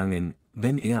Erlösung erlangen,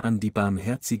 wenn er an die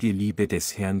barmherzige Liebe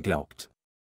des Herrn glaubt.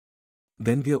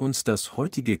 Wenn wir uns das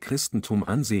heutige Christentum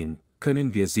ansehen,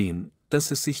 können wir sehen, dass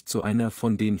es sich zu einer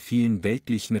von den vielen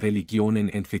weltlichen Religionen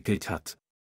entwickelt hat.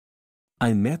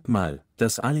 Ein Merkmal,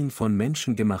 das allen von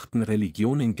Menschen gemachten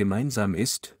Religionen gemeinsam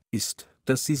ist,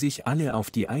 dass sie sich alle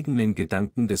auf die eigenen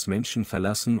Gedanken des Menschen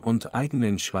verlassen und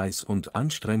eigenen Schweiß und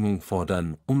Anstrengung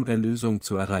fordern, um Erlösung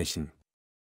zu erreichen.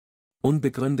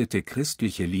 Unbegründete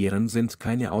christliche Lehren sind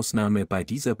keine Ausnahme bei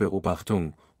dieser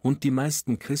Beobachtung, und die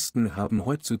meisten Christen haben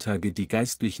heutzutage die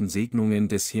geistlichen Segnungen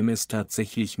des Himmels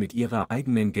tatsächlich mit ihrer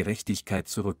eigenen Gerechtigkeit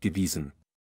zurückgewiesen.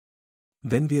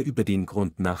 Wenn wir über den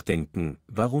Grund nachdenken,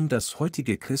 warum das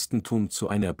heutige Christentum zu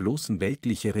einer bloßen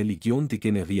weltlichen Religion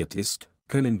degeneriert ist,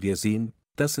 können wir sehen,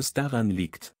 dass es daran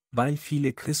liegt, weil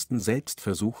viele Christen selbst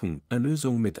versuchen,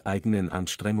 Erlösung mit eigenen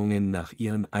Anstrengungen nach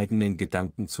ihren eigenen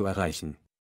Gedanken zu erreichen.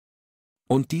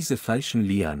 Und diese falschen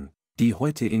Lehren, die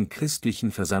heute in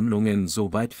christlichen Versammlungen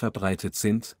so weit verbreitet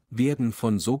sind, werden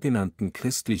von sogenannten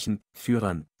christlichen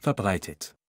Führern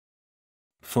verbreitet.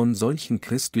 Von solchen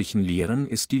christlichen Lehren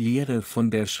ist die Lehre von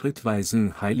der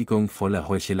schrittweisen Heiligung voller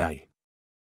Heuchelei.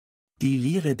 Die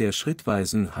Lehre der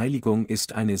schrittweisen Heiligung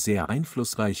ist eine sehr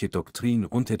einflussreiche Doktrin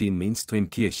unter den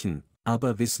Mainstream-Kirchen,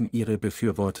 aber wissen ihre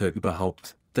Befürworter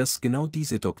überhaupt, dass genau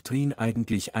diese Doktrin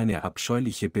eigentlich eine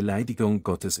abscheuliche Beleidigung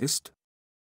Gottes ist?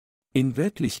 In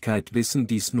Wirklichkeit wissen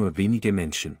dies nur wenige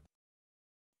Menschen.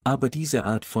 Aber diese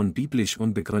Art von biblisch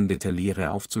unbegründeter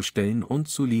Lehre aufzustellen und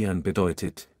zu lehren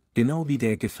bedeutet, genau wie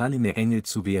der gefallene Engel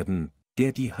zu werden,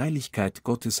 der die Heiligkeit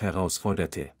Gottes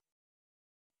herausforderte.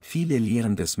 Viele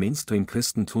Lehren des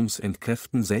Mainstream-Christentums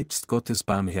entkräften selbst Gottes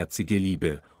barmherzige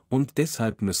Liebe, und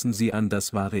deshalb müssen sie an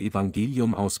das wahre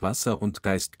Evangelium aus Wasser und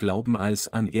Geist glauben als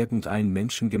an irgendein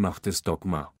menschengemachtes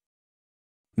Dogma.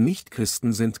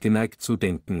 Nichtchristen sind geneigt zu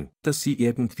denken, dass sie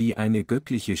irgendwie eine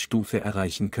göttliche Stufe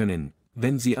erreichen können,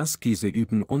 wenn sie Askese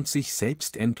üben und sich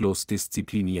selbst endlos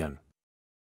disziplinieren.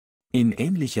 In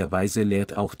ähnlicher Weise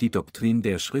lehrt auch die Doktrin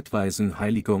der schrittweisen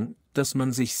Heiligung, dass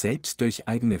man sich selbst durch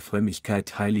eigene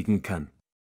Frömmigkeit heiligen kann.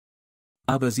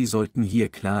 Aber Sie sollten hier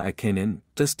klar erkennen,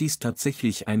 dass dies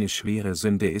tatsächlich eine schwere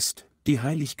Sünde ist, die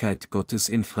Heiligkeit Gottes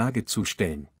in Frage zu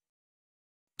stellen.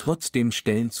 Trotzdem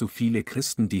stellen zu viele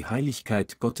Christen die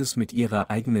Heiligkeit Gottes mit ihrer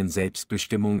eigenen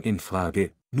Selbstbestimmung in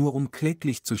Frage, nur um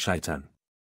kläglich zu scheitern.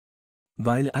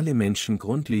 Weil alle Menschen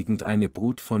grundlegend eine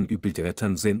Brut von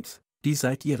Übeltätern sind, die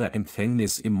seit ihrer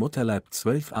Empfängnis im Mutterleib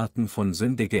 12 Arten von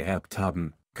Sünde geerbt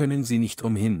haben, können sie nicht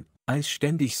umhin, als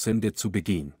ständig Sünde zu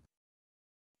begehen.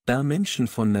 Da Menschen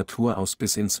von Natur aus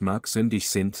bis ins Mark sündig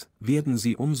sind, werden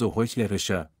sie umso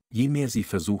heuchlerischer, je mehr sie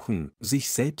versuchen, sich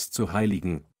selbst zu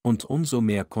heiligen, und umso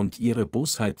mehr kommt ihre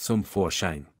Bosheit zum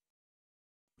Vorschein.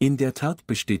 In der Tat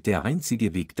besteht der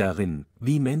einzige Weg darin,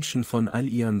 wie Menschen von all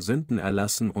ihren Sünden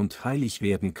erlassen und heilig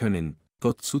werden können,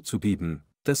 Gott zuzugeben,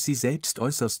 dass sie selbst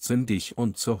äußerst sündig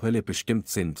und zur Hölle bestimmt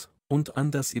sind, und an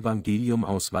das Evangelium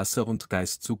aus Wasser und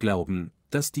Geist zu glauben,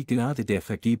 das die Gnade der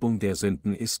Vergebung der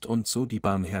Sünden ist und so die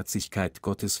Barmherzigkeit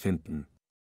Gottes finden.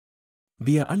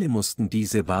 Wir alle mussten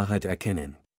diese Wahrheit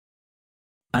erkennen.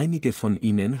 Einige von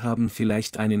Ihnen haben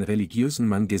vielleicht einen religiösen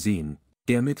Mann gesehen,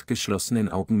 der mit geschlossenen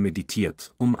Augen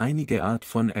meditiert, um einige Art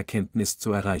von Erkenntnis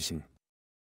zu erreichen.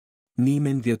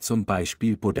 Nehmen wir zum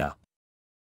Beispiel Buddha.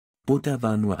 Buddha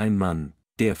war nur ein Mann,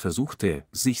 der versuchte,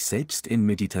 sich selbst in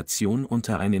Meditation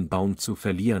unter einen Baum zu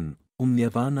verlieren, um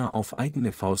Nirvana auf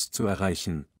eigene Faust zu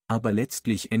erreichen, aber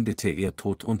letztlich endete er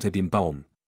tot unter dem Baum.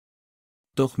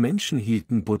 Doch Menschen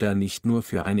hielten Buddha nicht nur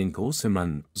für einen großen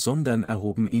Mann, sondern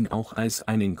erhoben ihn auch als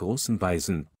einen großen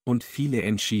Weisen, und viele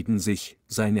entschieden sich,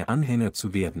 seine Anhänger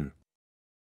zu werden.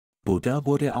 Buddha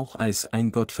wurde auch als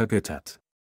ein Gott vergöttert.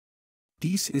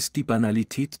 Dies ist die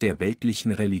Banalität der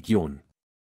weltlichen Religion.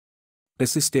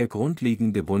 Es ist der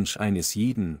grundlegende Wunsch eines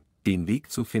jeden, den Weg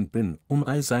zu finden, um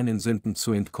all seinen Sünden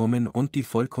zu entkommen und die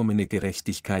vollkommene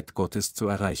Gerechtigkeit Gottes zu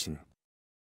erreichen.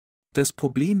 Das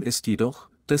Problem ist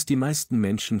jedoch, dass die meisten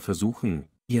Menschen versuchen,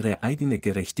 ihre eigene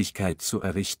Gerechtigkeit zu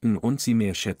errichten und sie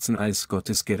mehr schätzen als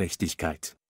Gottes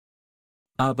Gerechtigkeit.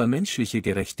 Aber menschliche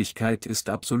Gerechtigkeit ist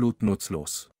absolut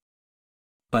nutzlos.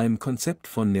 Beim Konzept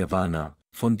von Nirvana,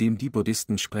 von dem die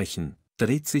Buddhisten sprechen,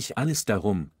 dreht sich alles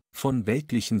darum, von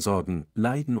weltlichen Sorgen,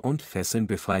 Leiden und Fesseln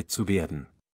befreit zu werden.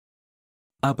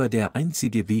 Aber der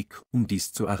einzige Weg, um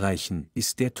dies zu erreichen,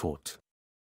 ist der Tod.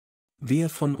 Wer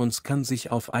von uns kann sich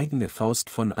auf eigene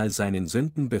Faust von all seinen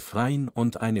Sünden befreien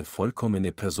und eine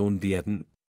vollkommene Person werden?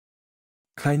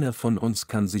 Keiner von uns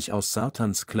kann sich aus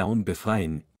Satans Klauen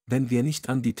befreien, wenn wir nicht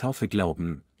an die Taufe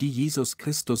glauben, die Jesus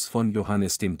Christus von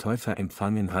Johannes dem Täufer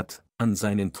empfangen hat, an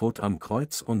seinen Tod am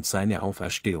Kreuz und seine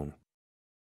Auferstehung.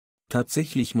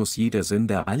 Tatsächlich muss jeder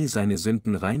Sünder alle seine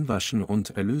Sünden reinwaschen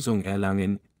und Erlösung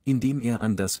erlangen, indem er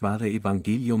an das wahre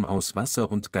Evangelium aus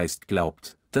Wasser und Geist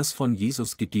glaubt, das von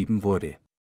Jesus gegeben wurde.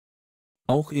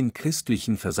 Auch in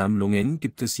christlichen Versammlungen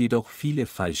gibt es jedoch viele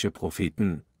falsche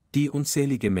Propheten, die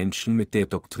unzählige Menschen mit der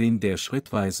Doktrin der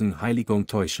schrittweisen Heiligung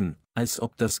täuschen, als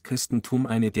ob das Christentum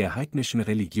eine der heidnischen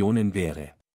Religionen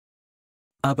wäre.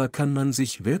 Aber kann man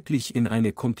sich wirklich in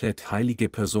eine komplett heilige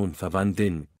Person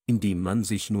verwandeln, indem man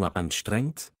sich nur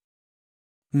anstrengt?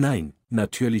 Nein,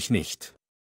 natürlich nicht.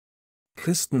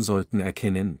 Christen sollten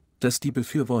erkennen, dass die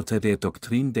Befürworter der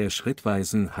Doktrin der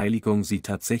schrittweisen Heiligung sie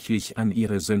tatsächlich an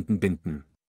ihre Sünden binden.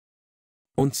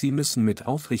 Und sie müssen mit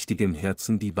aufrichtigem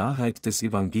Herzen die Wahrheit des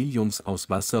Evangeliums aus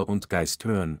Wasser und Geist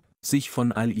hören, sich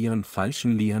von all ihren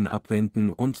falschen Lehren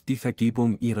abwenden und die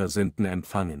Vergebung ihrer Sünden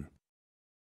empfangen.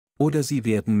 Oder sie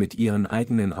werden mit ihren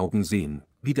eigenen Augen sehen,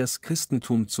 wie das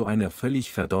Christentum zu einer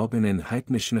völlig verdorbenen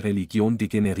heidnischen Religion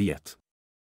degeneriert.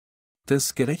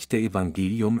 Das gerechte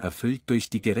Evangelium erfüllt durch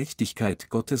die Gerechtigkeit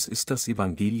Gottes ist das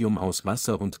Evangelium aus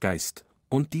Wasser und Geist,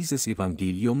 und dieses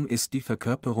Evangelium ist die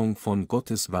Verkörperung von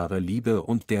Gottes wahrer Liebe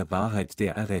und der Wahrheit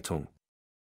der Errettung.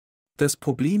 Das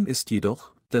Problem ist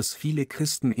jedoch, dass viele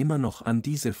Christen immer noch an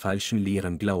diese falschen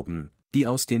Lehren glauben, die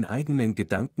aus den eigenen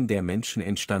Gedanken der Menschen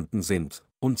entstanden sind,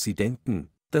 und sie denken,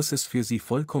 dass es für sie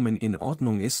vollkommen in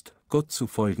Ordnung ist, Gott zu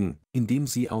folgen, indem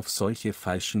sie auf solche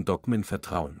falschen Dogmen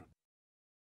vertrauen.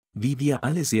 Wie wir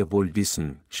alle sehr wohl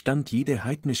wissen, stammt jede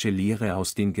heidnische Lehre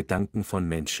aus den Gedanken von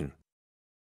Menschen.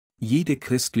 Jede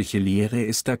christliche Lehre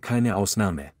ist da keine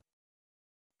Ausnahme.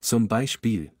 Zum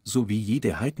Beispiel, so wie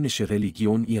jede heidnische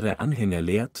Religion ihre Anhänger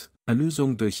lehrt,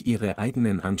 Erlösung durch ihre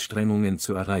eigenen Anstrengungen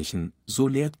zu erreichen, so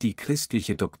lehrt die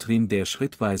christliche Doktrin der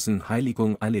schrittweisen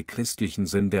Heiligung alle christlichen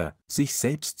Sünder, sich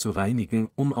selbst zu reinigen,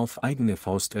 um auf eigene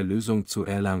Faust Erlösung zu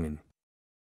erlangen.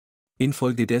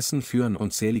 Infolgedessen führen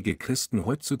unzählige Christen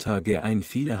heutzutage ein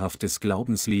fehlerhaftes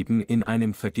Glaubensleben in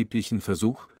einem vergeblichen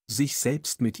Versuch, sich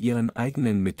selbst mit ihren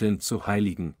eigenen Mitteln zu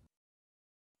heiligen.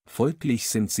 Folglich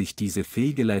sind sich diese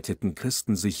fehlgeleiteten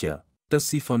Christen sicher, dass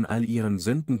sie von all ihren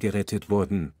Sünden gerettet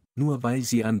wurden, nur weil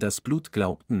sie an das Blut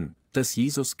glaubten, das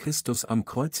Jesus Christus am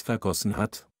Kreuz vergossen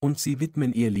hat, und sie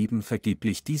widmen ihr Leben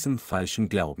vergeblich diesem falschen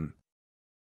Glauben.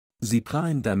 Sie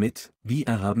prahlen damit, wie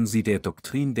erhaben sie der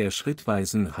Doktrin der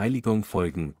schrittweisen Heiligung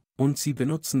folgen, und sie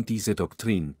benutzen diese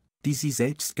Doktrin, die sie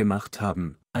selbst gemacht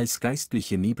haben, als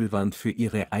geistliche Nebelwand für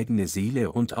ihre eigene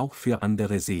Seele und auch für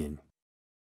andere Seelen.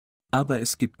 Aber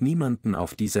es gibt niemanden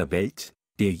auf dieser Welt,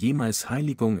 der jemals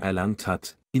Heiligung erlangt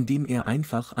hat, indem er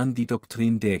einfach an die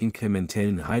Doktrin der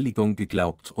inkrementellen Heiligung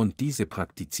geglaubt und diese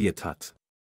praktiziert hat.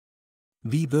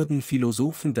 Wie würden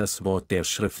Philosophen das Wort der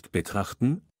Schrift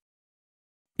betrachten?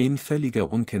 In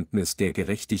völliger Unkenntnis der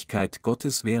Gerechtigkeit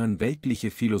Gottes wären weltliche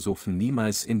Philosophen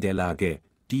niemals in der Lage,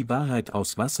 die Wahrheit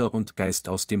aus Wasser und Geist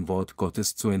aus dem Wort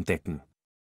Gottes zu entdecken.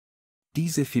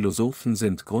 Diese Philosophen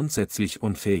sind grundsätzlich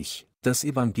unfähig, das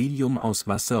Evangelium aus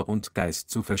Wasser und Geist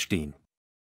zu verstehen.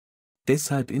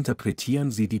 Deshalb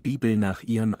interpretieren sie die Bibel nach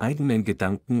ihren eigenen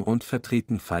Gedanken und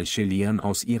vertreten falsche Lehren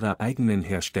aus ihrer eigenen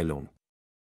Herstellung.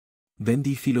 Wenn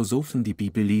die Philosophen die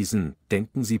Bibel lesen,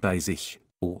 denken sie bei sich: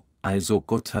 Oh, also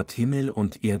Gott hat Himmel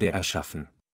und Erde erschaffen.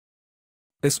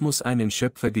 Es muss einen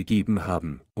Schöpfer gegeben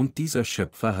haben, und dieser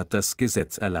Schöpfer hat das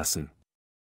Gesetz erlassen.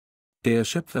 Der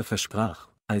Schöpfer versprach,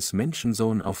 als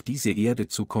Menschensohn auf diese Erde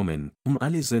zu kommen, um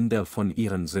alle Sünder von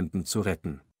ihren Sünden zu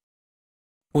retten.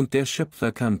 Und der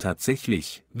Schöpfer kam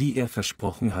tatsächlich, wie er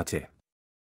versprochen hatte.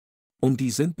 Um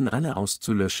die Sünden aller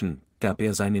auszulöschen, gab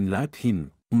er seinen Leib hin,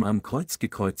 um am Kreuz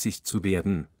gekreuzigt zu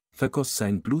werden, vergoss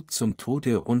sein Blut zum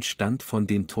Tode und stand von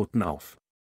den Toten auf.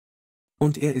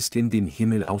 Und er ist in den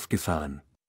Himmel aufgefahren.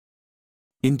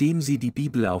 Indem sie die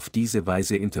Bibel auf diese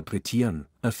Weise interpretieren,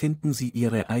 erfinden sie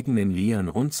ihre eigenen Lehren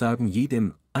und sagen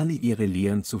jedem, alle ihre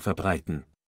Lehren zu verbreiten.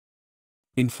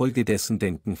 Infolgedessen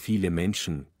denken viele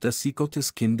Menschen, dass sie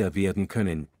Gottes Kinder werden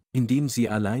können, indem sie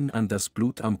allein an das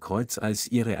Blut am Kreuz als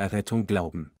ihre Errettung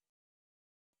glauben.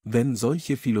 Wenn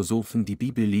solche Philosophen die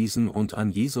Bibel lesen und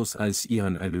an Jesus als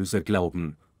ihren Erlöser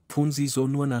glauben, tun sie so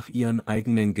nur nach ihren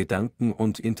eigenen Gedanken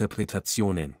und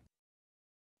Interpretationen.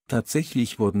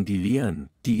 Tatsächlich wurden die Lehren,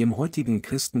 die im heutigen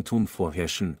Christentum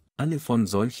vorherrschen, alle von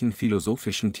solchen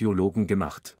philosophischen Theologen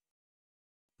gemacht.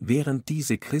 Während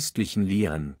diese christlichen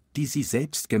Lehren, die sie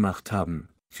selbst gemacht haben,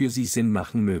 für sie Sinn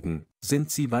machen mögen, sind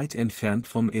sie weit entfernt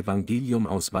vom Evangelium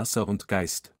aus Wasser und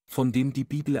Geist, von dem die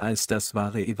Bibel als das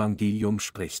wahre Evangelium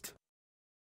spricht.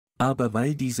 Aber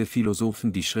weil diese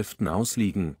Philosophen die Schriften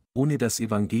auslegen, ohne das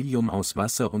Evangelium aus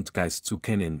Wasser und Geist zu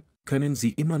kennen, können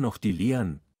sie immer noch die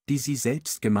Lehren, die sie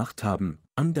selbst gemacht haben,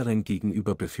 anderen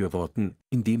gegenüber befürworten,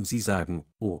 indem sie sagen: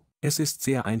 Oh, es ist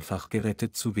sehr einfach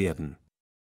gerettet zu werden.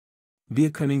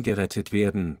 Wir können gerettet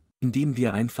werden, indem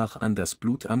wir einfach an das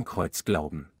Blut am Kreuz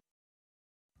glauben.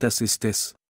 Das ist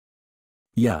es.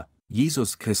 Ja,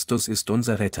 Jesus Christus ist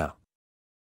unser Retter.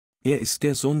 Er ist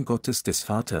der Sohn Gottes des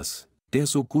Vaters, der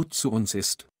so gut zu uns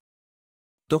ist.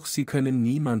 Doch sie können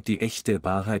niemand die echte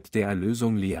Wahrheit der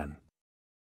Erlösung lehren.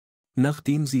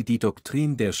 Nachdem sie die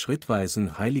Doktrin der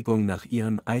schrittweisen Heiligung nach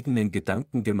ihren eigenen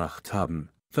Gedanken gemacht haben,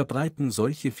 verbreiten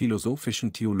solche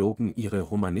philosophischen Theologen ihre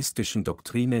humanistischen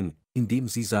Doktrinen, indem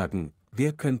sie sagen: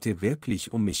 Wer könnte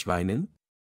wirklich um mich weinen?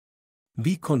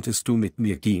 Wie konntest du mit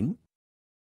mir gehen?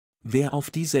 Wer auf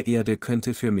dieser Erde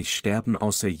könnte für mich sterben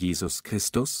außer Jesus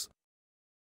Christus?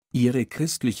 Ihre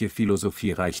christliche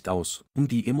Philosophie reicht aus, um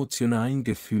die emotionalen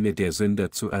Gefühle der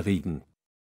Sünder zu erregen.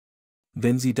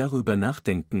 Wenn sie darüber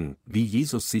nachdenken, wie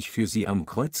Jesus sich für sie am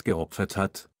Kreuz geopfert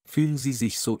hat, fühlen sie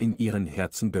sich so in ihren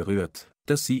Herzen berührt,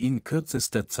 dass sie in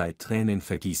kürzester Zeit Tränen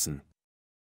vergießen.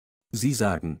 Sie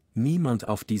sagen: Niemand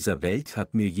auf dieser Welt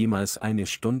hat mir jemals eine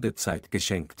Stunde Zeit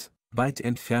geschenkt, weit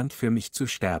entfernt für mich zu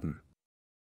sterben.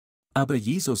 Aber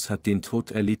Jesus hat den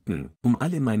Tod erlitten, um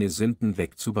alle meine Sünden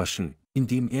wegzuwaschen,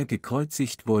 indem er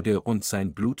gekreuzigt wurde und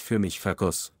sein Blut für mich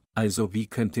vergoss, also wie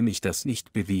könnte mich das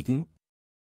nicht bewegen?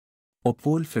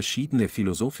 Obwohl verschiedene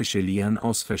philosophische Lehren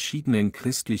aus verschiedenen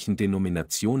christlichen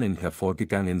Denominationen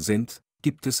hervorgegangen sind,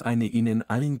 gibt es eine ihnen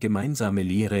allen gemeinsame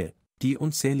Lehre, die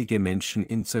unzählige Menschen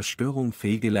in Zerstörung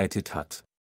fehlgeleitet hat.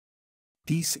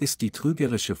 Dies ist die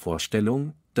trügerische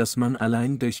Vorstellung, dass man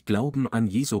allein durch Glauben an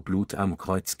Jesu Blut am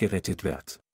Kreuz gerettet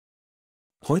wird.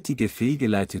 Heutige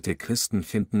fehlgeleitete Christen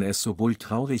finden es sowohl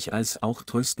traurig als auch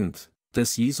tröstend,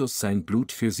 dass Jesus sein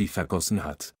Blut für sie vergossen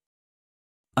hat.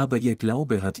 Aber ihr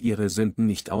Glaube hat ihre Sünden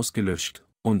nicht ausgelöscht,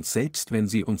 und selbst wenn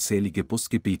sie unzählige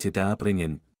Bußgebete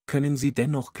darbringen, können sie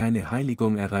dennoch keine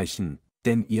Heiligung erreichen,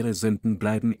 denn ihre Sünden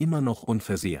bleiben immer noch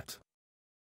unversehrt.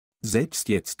 Selbst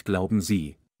jetzt glauben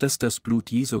sie, dass das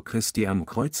Blut Jesu Christi am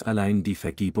Kreuz allein die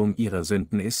Vergebung ihrer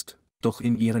Sünden ist, doch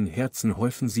in ihren Herzen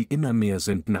häufen sie immer mehr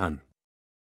Sünden an.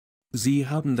 Sie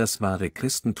haben das wahre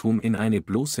Christentum in eine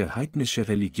bloße heidnische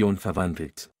Religion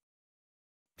verwandelt.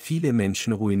 Viele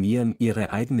Menschen ruinieren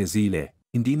ihre eigene Seele,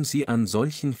 indem sie an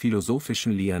solchen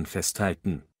philosophischen Lehren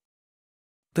festhalten.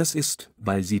 Das ist,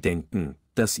 weil sie denken,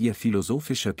 dass ihr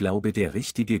philosophischer Glaube der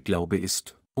richtige Glaube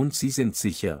ist, und sie sind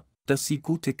sicher, dass sie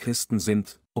gute Christen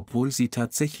sind, obwohl sie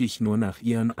tatsächlich nur nach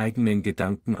ihren eigenen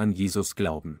Gedanken an Jesus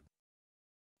glauben.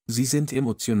 Sie sind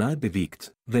emotional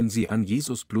bewegt, wenn sie an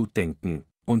Jesus Blut denken,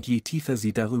 und je tiefer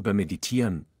sie darüber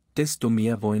meditieren, desto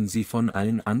mehr wollen sie von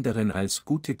allen anderen als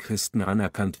gute Christen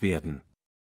anerkannt werden.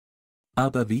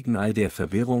 Aber wegen all der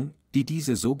Verwirrung, die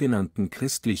diese sogenannten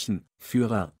christlichen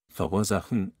Führer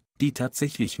verursachen, die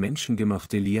tatsächlich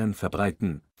menschengemachte Lehren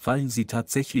verbreiten, fallen sie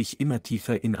tatsächlich immer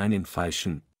tiefer in einen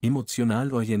falschen,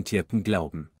 emotional orientierten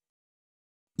Glauben.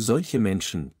 Solche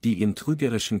Menschen, die in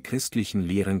trügerischen christlichen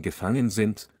Lehren gefangen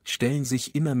sind, stellen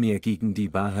sich immer mehr gegen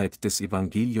die Wahrheit des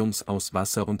Evangeliums aus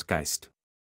Wasser und Geist.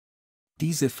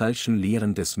 Diese falschen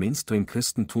Lehren des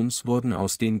Mainstream-Christentums wurden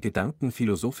aus den Gedanken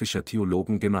philosophischer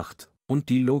Theologen gemacht, und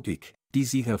die Logik, die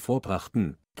sie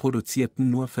hervorbrachten,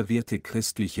 produzierten nur verwirrte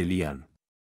christliche Lehren.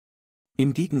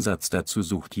 Im Gegensatz dazu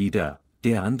sucht jeder,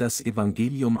 der an das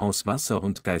Evangelium aus Wasser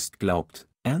und Geist glaubt,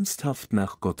 ernsthaft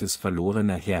nach Gottes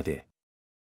verlorener Herde.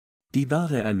 Die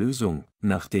wahre Erlösung,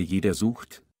 nach der jeder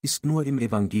sucht, ist nur im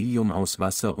Evangelium aus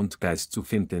Wasser und Geist zu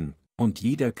finden, und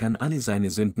jeder kann alle seine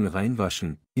Sünden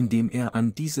reinwaschen, indem er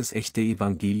an dieses echte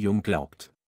Evangelium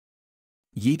glaubt.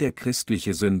 Jeder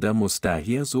christliche Sünder muss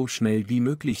daher so schnell wie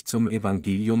möglich zum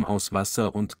Evangelium aus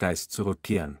Wasser und Geist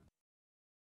zurückkehren.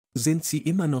 Sind Sie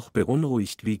immer noch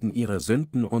beunruhigt wegen Ihrer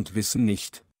Sünden und wissen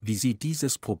nicht, wie Sie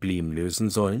dieses Problem lösen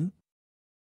sollen?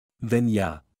 Wenn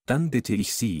ja, dann bitte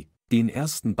ich Sie, den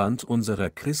ersten Band unserer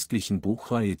christlichen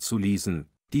Buchreihe zu lesen,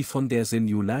 die von der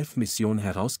New Life Mission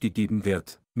herausgegeben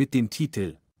wird, mit dem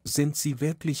Titel »Sind Sie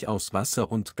wirklich aus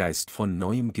Wasser und Geist von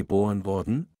Neuem geboren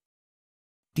worden?«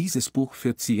 Dieses Buch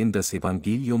führt Sie in das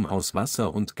Evangelium aus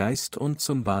Wasser und Geist und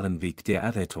zum wahren Weg der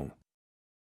Errettung.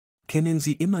 Kennen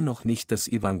Sie immer noch nicht das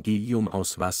Evangelium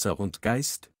aus Wasser und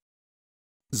Geist?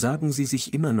 Sagen Sie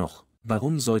sich immer noch,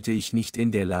 warum sollte ich nicht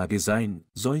in der Lage sein,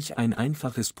 solch ein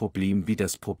einfaches Problem wie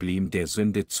das Problem der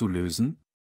Sünde zu lösen?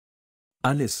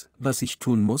 Alles, was ich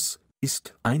tun muss,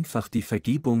 ist einfach die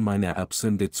Vergebung meiner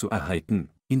Erbsünde zu erhalten,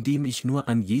 indem ich nur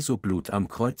an Jesu Blut am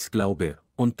Kreuz glaube,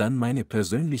 und dann meine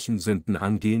persönlichen Sünden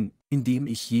angehen, indem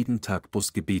ich jeden Tag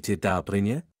Bußgebete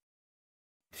darbringe?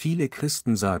 Viele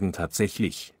Christen sagen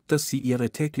tatsächlich, dass sie ihre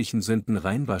täglichen Sünden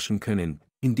reinwaschen können,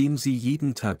 indem sie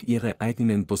jeden Tag ihre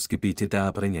eigenen Bußgebete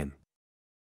darbringen.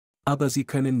 Aber sie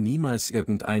können niemals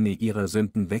irgendeine ihrer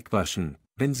Sünden wegwaschen,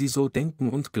 wenn sie so denken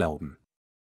und glauben.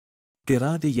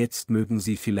 Gerade jetzt mögen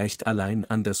sie vielleicht allein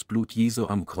an das Blut Jesu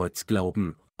am Kreuz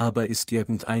glauben, aber ist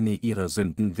irgendeine ihrer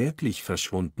Sünden wirklich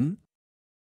verschwunden?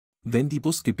 Wenn die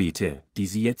Bußgebete, die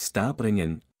sie jetzt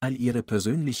darbringen, all ihre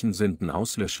persönlichen Sünden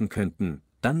auslöschen könnten,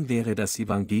 dann wäre das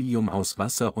Evangelium aus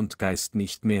Wasser und Geist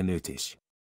nicht mehr nötig.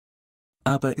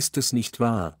 Aber ist es nicht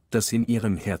wahr, dass in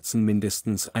ihrem Herzen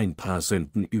mindestens ein paar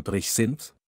Sünden übrig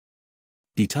sind?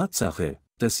 Die Tatsache,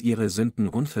 dass ihre Sünden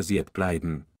unversehrt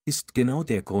bleiben, ist genau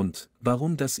der Grund,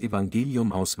 warum das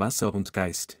Evangelium aus Wasser und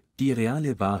Geist, die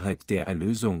reale Wahrheit der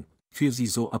Erlösung, für sie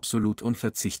so absolut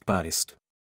unverzichtbar ist.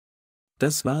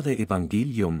 Das wahre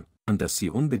Evangelium, an das sie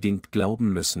unbedingt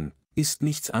glauben müssen, ist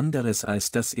nichts anderes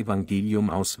als das Evangelium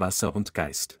aus Wasser und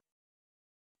Geist.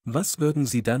 Was würden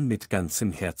Sie dann mit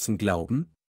ganzem Herzen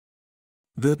glauben?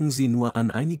 Würden Sie nur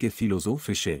an einige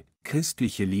philosophische,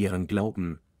 christliche Lehren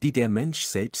glauben, die der Mensch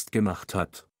selbst gemacht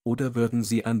hat, oder würden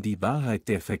Sie an die Wahrheit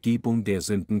der Vergebung der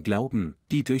Sünden glauben,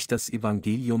 die durch das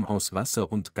Evangelium aus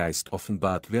Wasser und Geist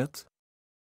offenbart wird?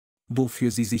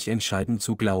 Wofür Sie sich entscheiden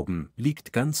zu glauben,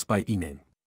 liegt ganz bei Ihnen.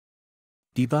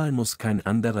 Die Wahl muss kein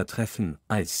anderer treffen,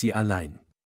 als Sie allein.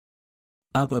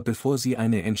 Aber bevor Sie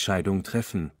eine Entscheidung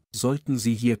treffen, sollten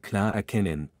Sie hier klar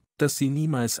erkennen, dass Sie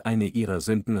niemals eine Ihrer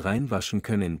Sünden reinwaschen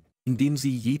können, indem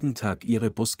Sie jeden Tag Ihre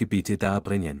Bußgebete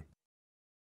darbringen.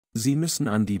 Sie müssen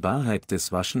an die Wahrheit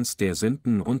des Waschens der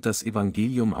Sünden und das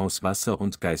Evangelium aus Wasser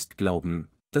und Geist glauben,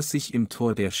 das sich im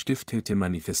Tor der Stiftshütte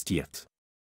manifestiert.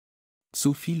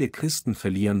 Zu viele Christen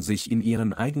verlieren sich in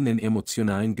ihren eigenen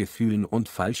emotionalen Gefühlen und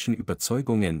falschen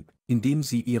Überzeugungen, indem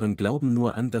sie ihren Glauben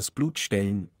nur an das Blut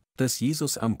stellen, das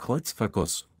Jesus am Kreuz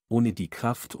vergoss, ohne die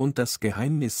Kraft und das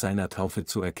Geheimnis seiner Taufe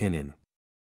zu erkennen.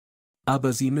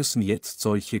 Aber sie müssen jetzt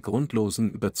solche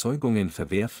grundlosen Überzeugungen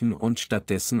verwerfen und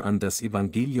stattdessen an das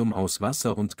Evangelium aus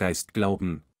Wasser und Geist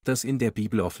glauben, das in der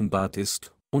Bibel offenbart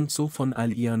ist, und so von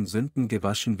all ihren Sünden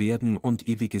gewaschen werden und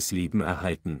ewiges Leben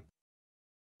erhalten.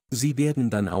 Sie werden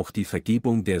dann auch die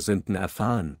Vergebung der Sünden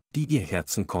erfahren, die ihr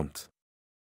Herzen kommt.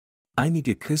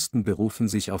 Einige Christen berufen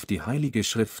sich auf die Heilige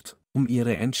Schrift, um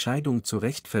ihre Entscheidung zu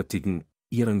rechtfertigen,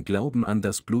 ihren Glauben an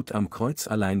das Blut am Kreuz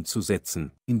allein zu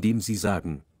setzen, indem sie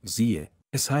sagen, siehe,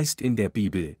 es heißt in der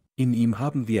Bibel, in ihm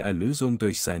haben wir Erlösung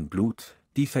durch sein Blut,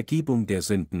 die Vergebung der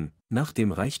Sünden, nach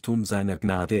dem Reichtum seiner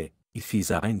Gnade,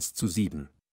 Epheser 1:7.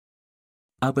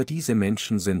 Aber diese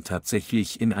Menschen sind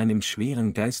tatsächlich in einem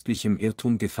schweren geistlichen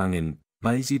Irrtum gefangen,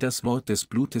 weil sie das Wort des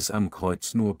Blutes am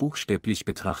Kreuz nur buchstäblich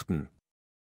betrachten.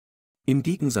 Im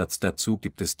Gegensatz dazu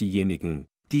gibt es diejenigen,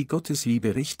 die Gottes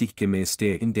Liebe richtig gemäß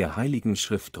der in der Heiligen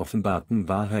Schrift offenbarten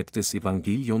Wahrheit des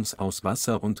Evangeliums aus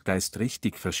Wasser und Geist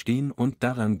richtig verstehen und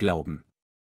daran glauben.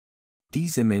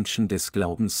 Diese Menschen des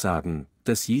Glaubens sagen,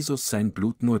 dass Jesus sein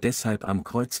Blut nur deshalb am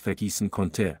Kreuz vergießen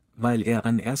konnte, weil er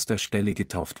an erster Stelle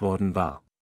getauft worden war.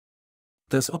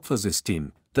 Das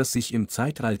Opfersystem, das sich im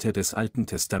Zeitalter des Alten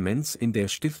Testaments in der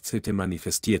Stiftshütte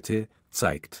manifestierte,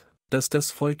 zeigt, dass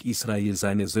das Volk Israel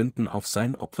seine Sünden auf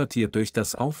sein Opfertier durch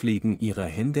das Auflegen ihrer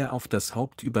Hände auf das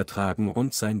Haupt übertragen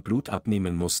und sein Blut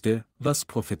abnehmen musste, was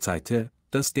prophezeite,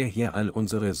 dass der Herr all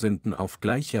unsere Sünden auf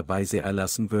gleicher Weise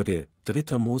erlassen würde.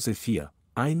 3. Mose 4,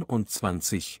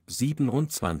 21,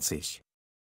 27.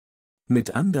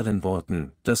 Mit anderen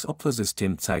Worten, das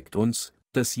Opfersystem zeigt uns,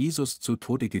 dass Jesus zu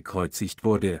Tode gekreuzigt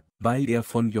wurde, weil er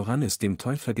von Johannes dem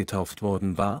Täufer getauft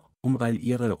worden war, weil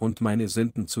ihre und meine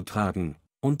Sünden zu tragen,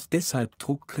 und deshalb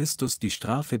trug Christus die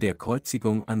Strafe der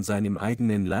Kreuzigung an seinem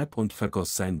eigenen Leib und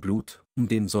vergoss sein Blut,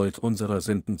 den Sold unserer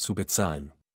Sünden zu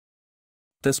bezahlen.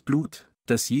 Das Blut,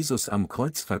 das Jesus am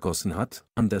Kreuz vergossen hat,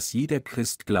 an das jeder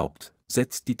Christ glaubt,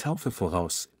 setzt die Taufe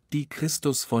voraus, die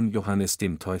Christus von Johannes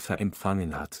dem Täufer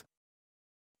empfangen hat.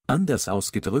 Anders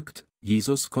ausgedrückt,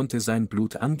 Jesus konnte sein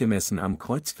Blut angemessen am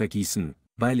Kreuz vergießen,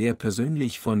 weil er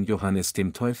persönlich von Johannes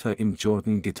dem Täufer im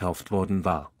Jordan getauft worden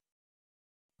war.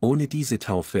 Ohne diese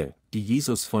Taufe, die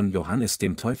Jesus von Johannes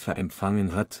dem Täufer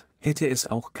empfangen hat, hätte es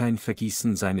auch kein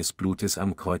Vergießen seines Blutes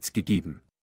am Kreuz gegeben.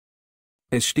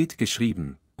 Es steht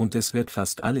geschrieben, und es wird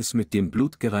fast alles mit dem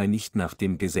Blut gereinigt nach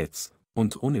dem Gesetz,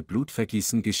 und ohne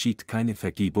Blutvergießen geschieht keine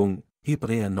Vergebung.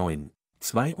 Hebräer 9,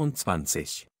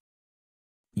 22.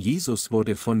 Jesus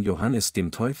wurde von Johannes dem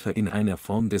Täufer in einer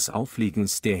Form des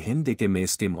Auflegens der Hände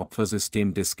gemäß dem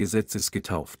Opfersystem des Gesetzes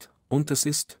getauft, und es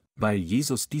ist, weil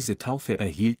Jesus diese Taufe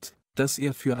erhielt, dass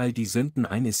er für all die Sünden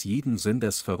eines jeden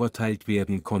Sünders verurteilt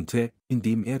werden konnte,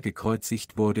 indem er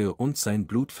gekreuzigt wurde und sein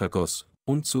Blut vergoss,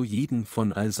 und so jeden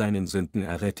von all seinen Sünden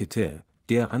errettete,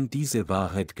 der an diese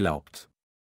Wahrheit glaubt.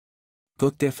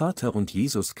 Gott der Vater und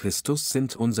Jesus Christus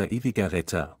sind unser ewiger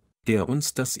Retter, der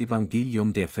uns das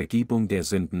Evangelium der Vergebung der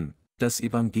Sünden, das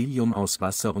Evangelium aus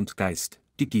Wasser und Geist,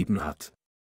 gegeben hat.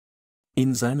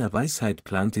 In seiner Weisheit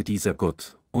plante dieser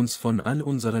Gott, uns von all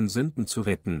unseren Sünden zu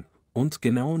retten, und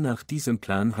genau nach diesem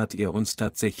Plan hat er uns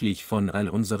tatsächlich von all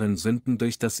unseren Sünden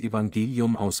durch das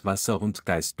Evangelium aus Wasser und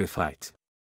Geist befreit.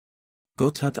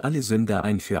 Gott hat alle Sünder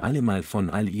ein für allemal von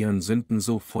all ihren Sünden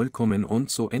so vollkommen und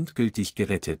so endgültig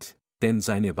gerettet, denn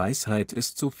seine Weisheit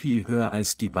ist so viel höher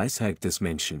als die Weisheit des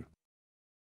Menschen.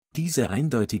 Diese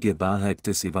eindeutige Wahrheit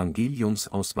des Evangeliums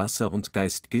aus Wasser und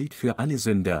Geist gilt für alle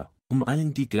Sünder, um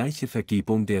allen die gleiche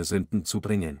Vergebung der Sünden zu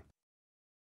bringen.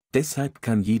 Deshalb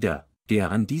kann jeder,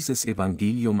 der an dieses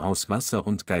Evangelium aus Wasser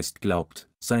und Geist glaubt,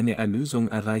 seine Erlösung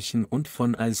erreichen und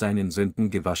von all seinen Sünden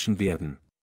gewaschen werden.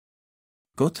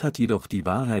 Gott hat jedoch die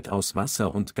Wahrheit aus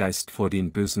Wasser und Geist vor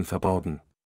den Bösen verborgen.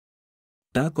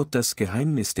 Da Gott das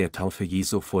Geheimnis der Taufe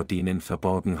Jesu vor denen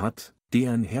verborgen hat,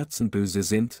 deren Herzen böse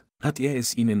sind, hat er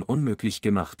es ihnen unmöglich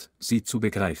gemacht, sie zu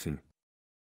begreifen.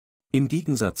 Im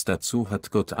Gegensatz dazu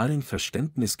hat Gott allen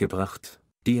Verständnis gebracht,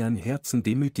 deren Herzen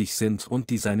demütig sind und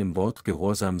die seinem Wort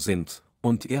gehorsam sind,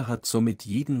 und er hat somit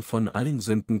jeden von allen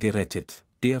Sünden gerettet,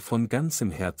 der von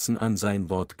ganzem Herzen an sein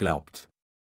Wort glaubt.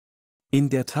 In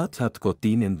der Tat hat Gott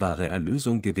denen wahre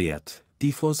Erlösung gewährt,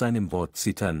 die vor seinem Wort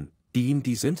zittern, die ihm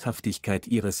die Sündhaftigkeit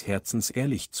ihres Herzens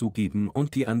ehrlich zugeben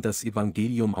und die an das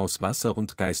Evangelium aus Wasser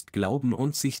und Geist glauben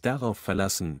und sich darauf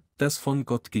verlassen, das von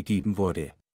Gott gegeben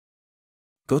wurde.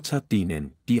 Gott hat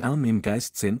denen, die arm im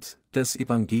Geist sind, das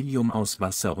Evangelium aus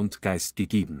Wasser und Geist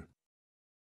gegeben.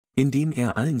 Indem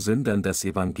er allen Sündern das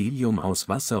Evangelium aus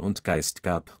Wasser und Geist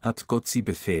gab, hat Gott sie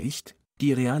befähigt,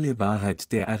 die reale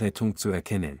Wahrheit der Errettung zu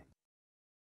erkennen.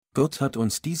 Gott hat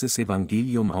uns dieses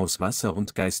Evangelium aus Wasser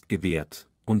und Geist gewährt,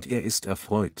 und er ist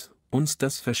erfreut, uns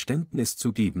das Verständnis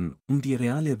zu geben, um die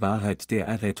reale Wahrheit der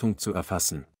Errettung zu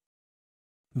erfassen.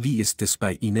 Wie ist es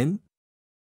bei Ihnen?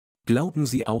 Glauben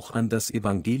Sie auch an das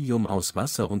Evangelium aus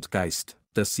Wasser und Geist,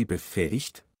 das Sie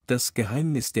befähigt, das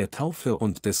Geheimnis der Taufe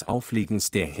und des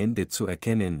Auflegens der Hände zu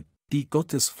erkennen, die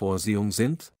Gottes Vorsehung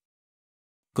sind?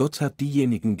 Gott hat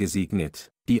diejenigen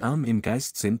gesegnet, die arm im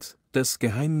Geist sind, das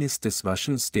Geheimnis des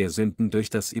Waschens der Sünden durch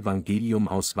das Evangelium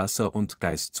aus Wasser und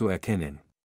Geist zu erkennen.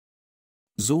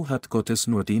 So hat Gott es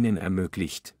nur denen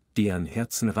ermöglicht, deren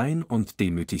Herzen rein und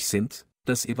demütig sind,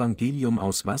 das Evangelium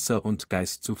aus Wasser und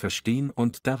Geist zu verstehen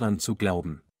und daran zu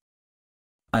glauben.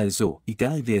 Also,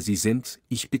 egal wer Sie sind,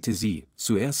 ich bitte Sie,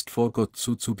 zuerst vor Gott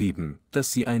zuzugeben,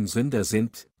 dass Sie ein Sünder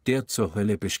sind, der zur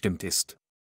Hölle bestimmt ist.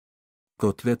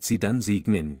 Gott wird Sie dann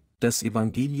segnen, das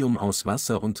Evangelium aus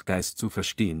Wasser und Geist zu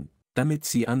verstehen, damit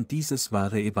sie an dieses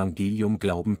wahre Evangelium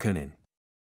glauben können.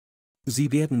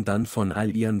 Sie werden dann von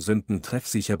all ihren Sünden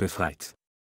treffsicher befreit.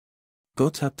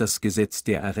 Gott hat das Gesetz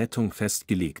der Errettung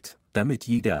festgelegt, damit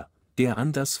jeder, der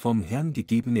an das vom Herrn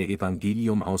gegebene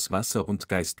Evangelium aus Wasser und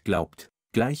Geist glaubt,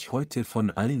 gleich heute von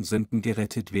allen Sünden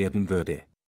gerettet werden würde.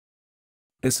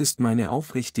 Es ist meine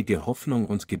aufrichtige Hoffnung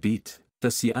und Gebet,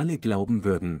 dass Sie alle glauben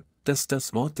würden, dass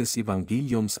das Wort des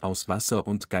Evangeliums aus Wasser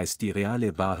und Geist die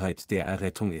reale Wahrheit der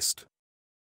Errettung ist.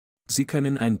 Sie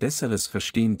können ein besseres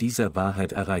Verstehen dieser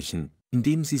Wahrheit erreichen,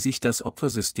 indem Sie sich das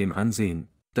Opfersystem ansehen,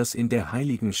 das in der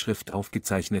Heiligen Schrift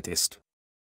aufgezeichnet ist.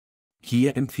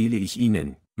 Hier empfehle ich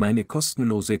Ihnen, meine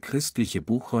kostenlose christliche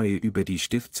Buchreihe über die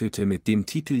Stiftshütte mit dem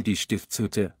Titel Die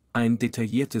Stiftshütte, ein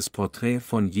detailliertes Porträt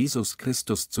von Jesus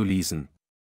Christus zu lesen.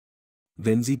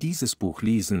 Wenn Sie dieses Buch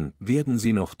lesen, werden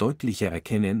Sie noch deutlicher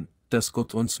erkennen, dass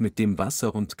Gott uns mit dem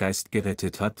Wasser und Geist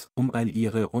gerettet hat, um all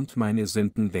Ihre und meine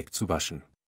Sünden wegzuwaschen.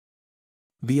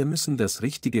 Wir müssen das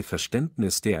richtige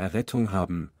Verständnis der Errettung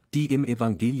haben, die im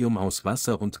Evangelium aus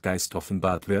Wasser und Geist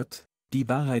offenbart wird, die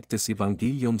Wahrheit des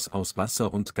Evangeliums aus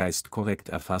Wasser und Geist korrekt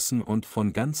erfassen und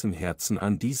von ganzem Herzen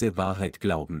an diese Wahrheit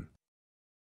glauben.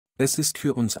 Es ist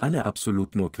für uns alle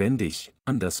absolut notwendig,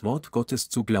 an das Wort Gottes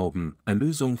zu glauben,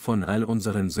 Erlösung von all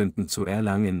unseren Sünden zu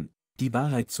erlangen, die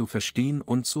Wahrheit zu verstehen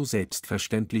und so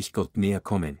selbstverständlich Gott näher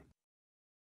kommen.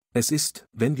 Es ist,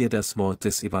 wenn wir das Wort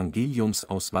des Evangeliums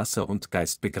aus Wasser und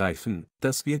Geist begreifen,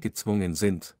 dass wir gezwungen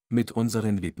sind, mit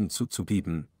unseren Lippen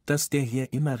zuzugeben, dass der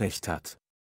Herr immer recht hat.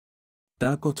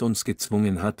 Da Gott uns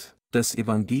gezwungen hat, das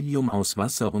Evangelium aus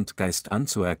Wasser und Geist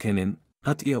anzuerkennen,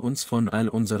 hat er uns von all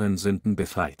unseren Sünden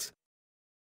befreit.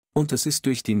 Und es ist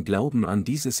durch den Glauben an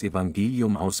dieses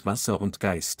Evangelium aus Wasser und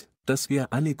Geist, dass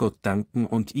wir alle Gott danken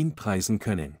und ihn preisen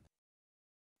können.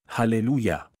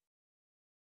 Halleluja!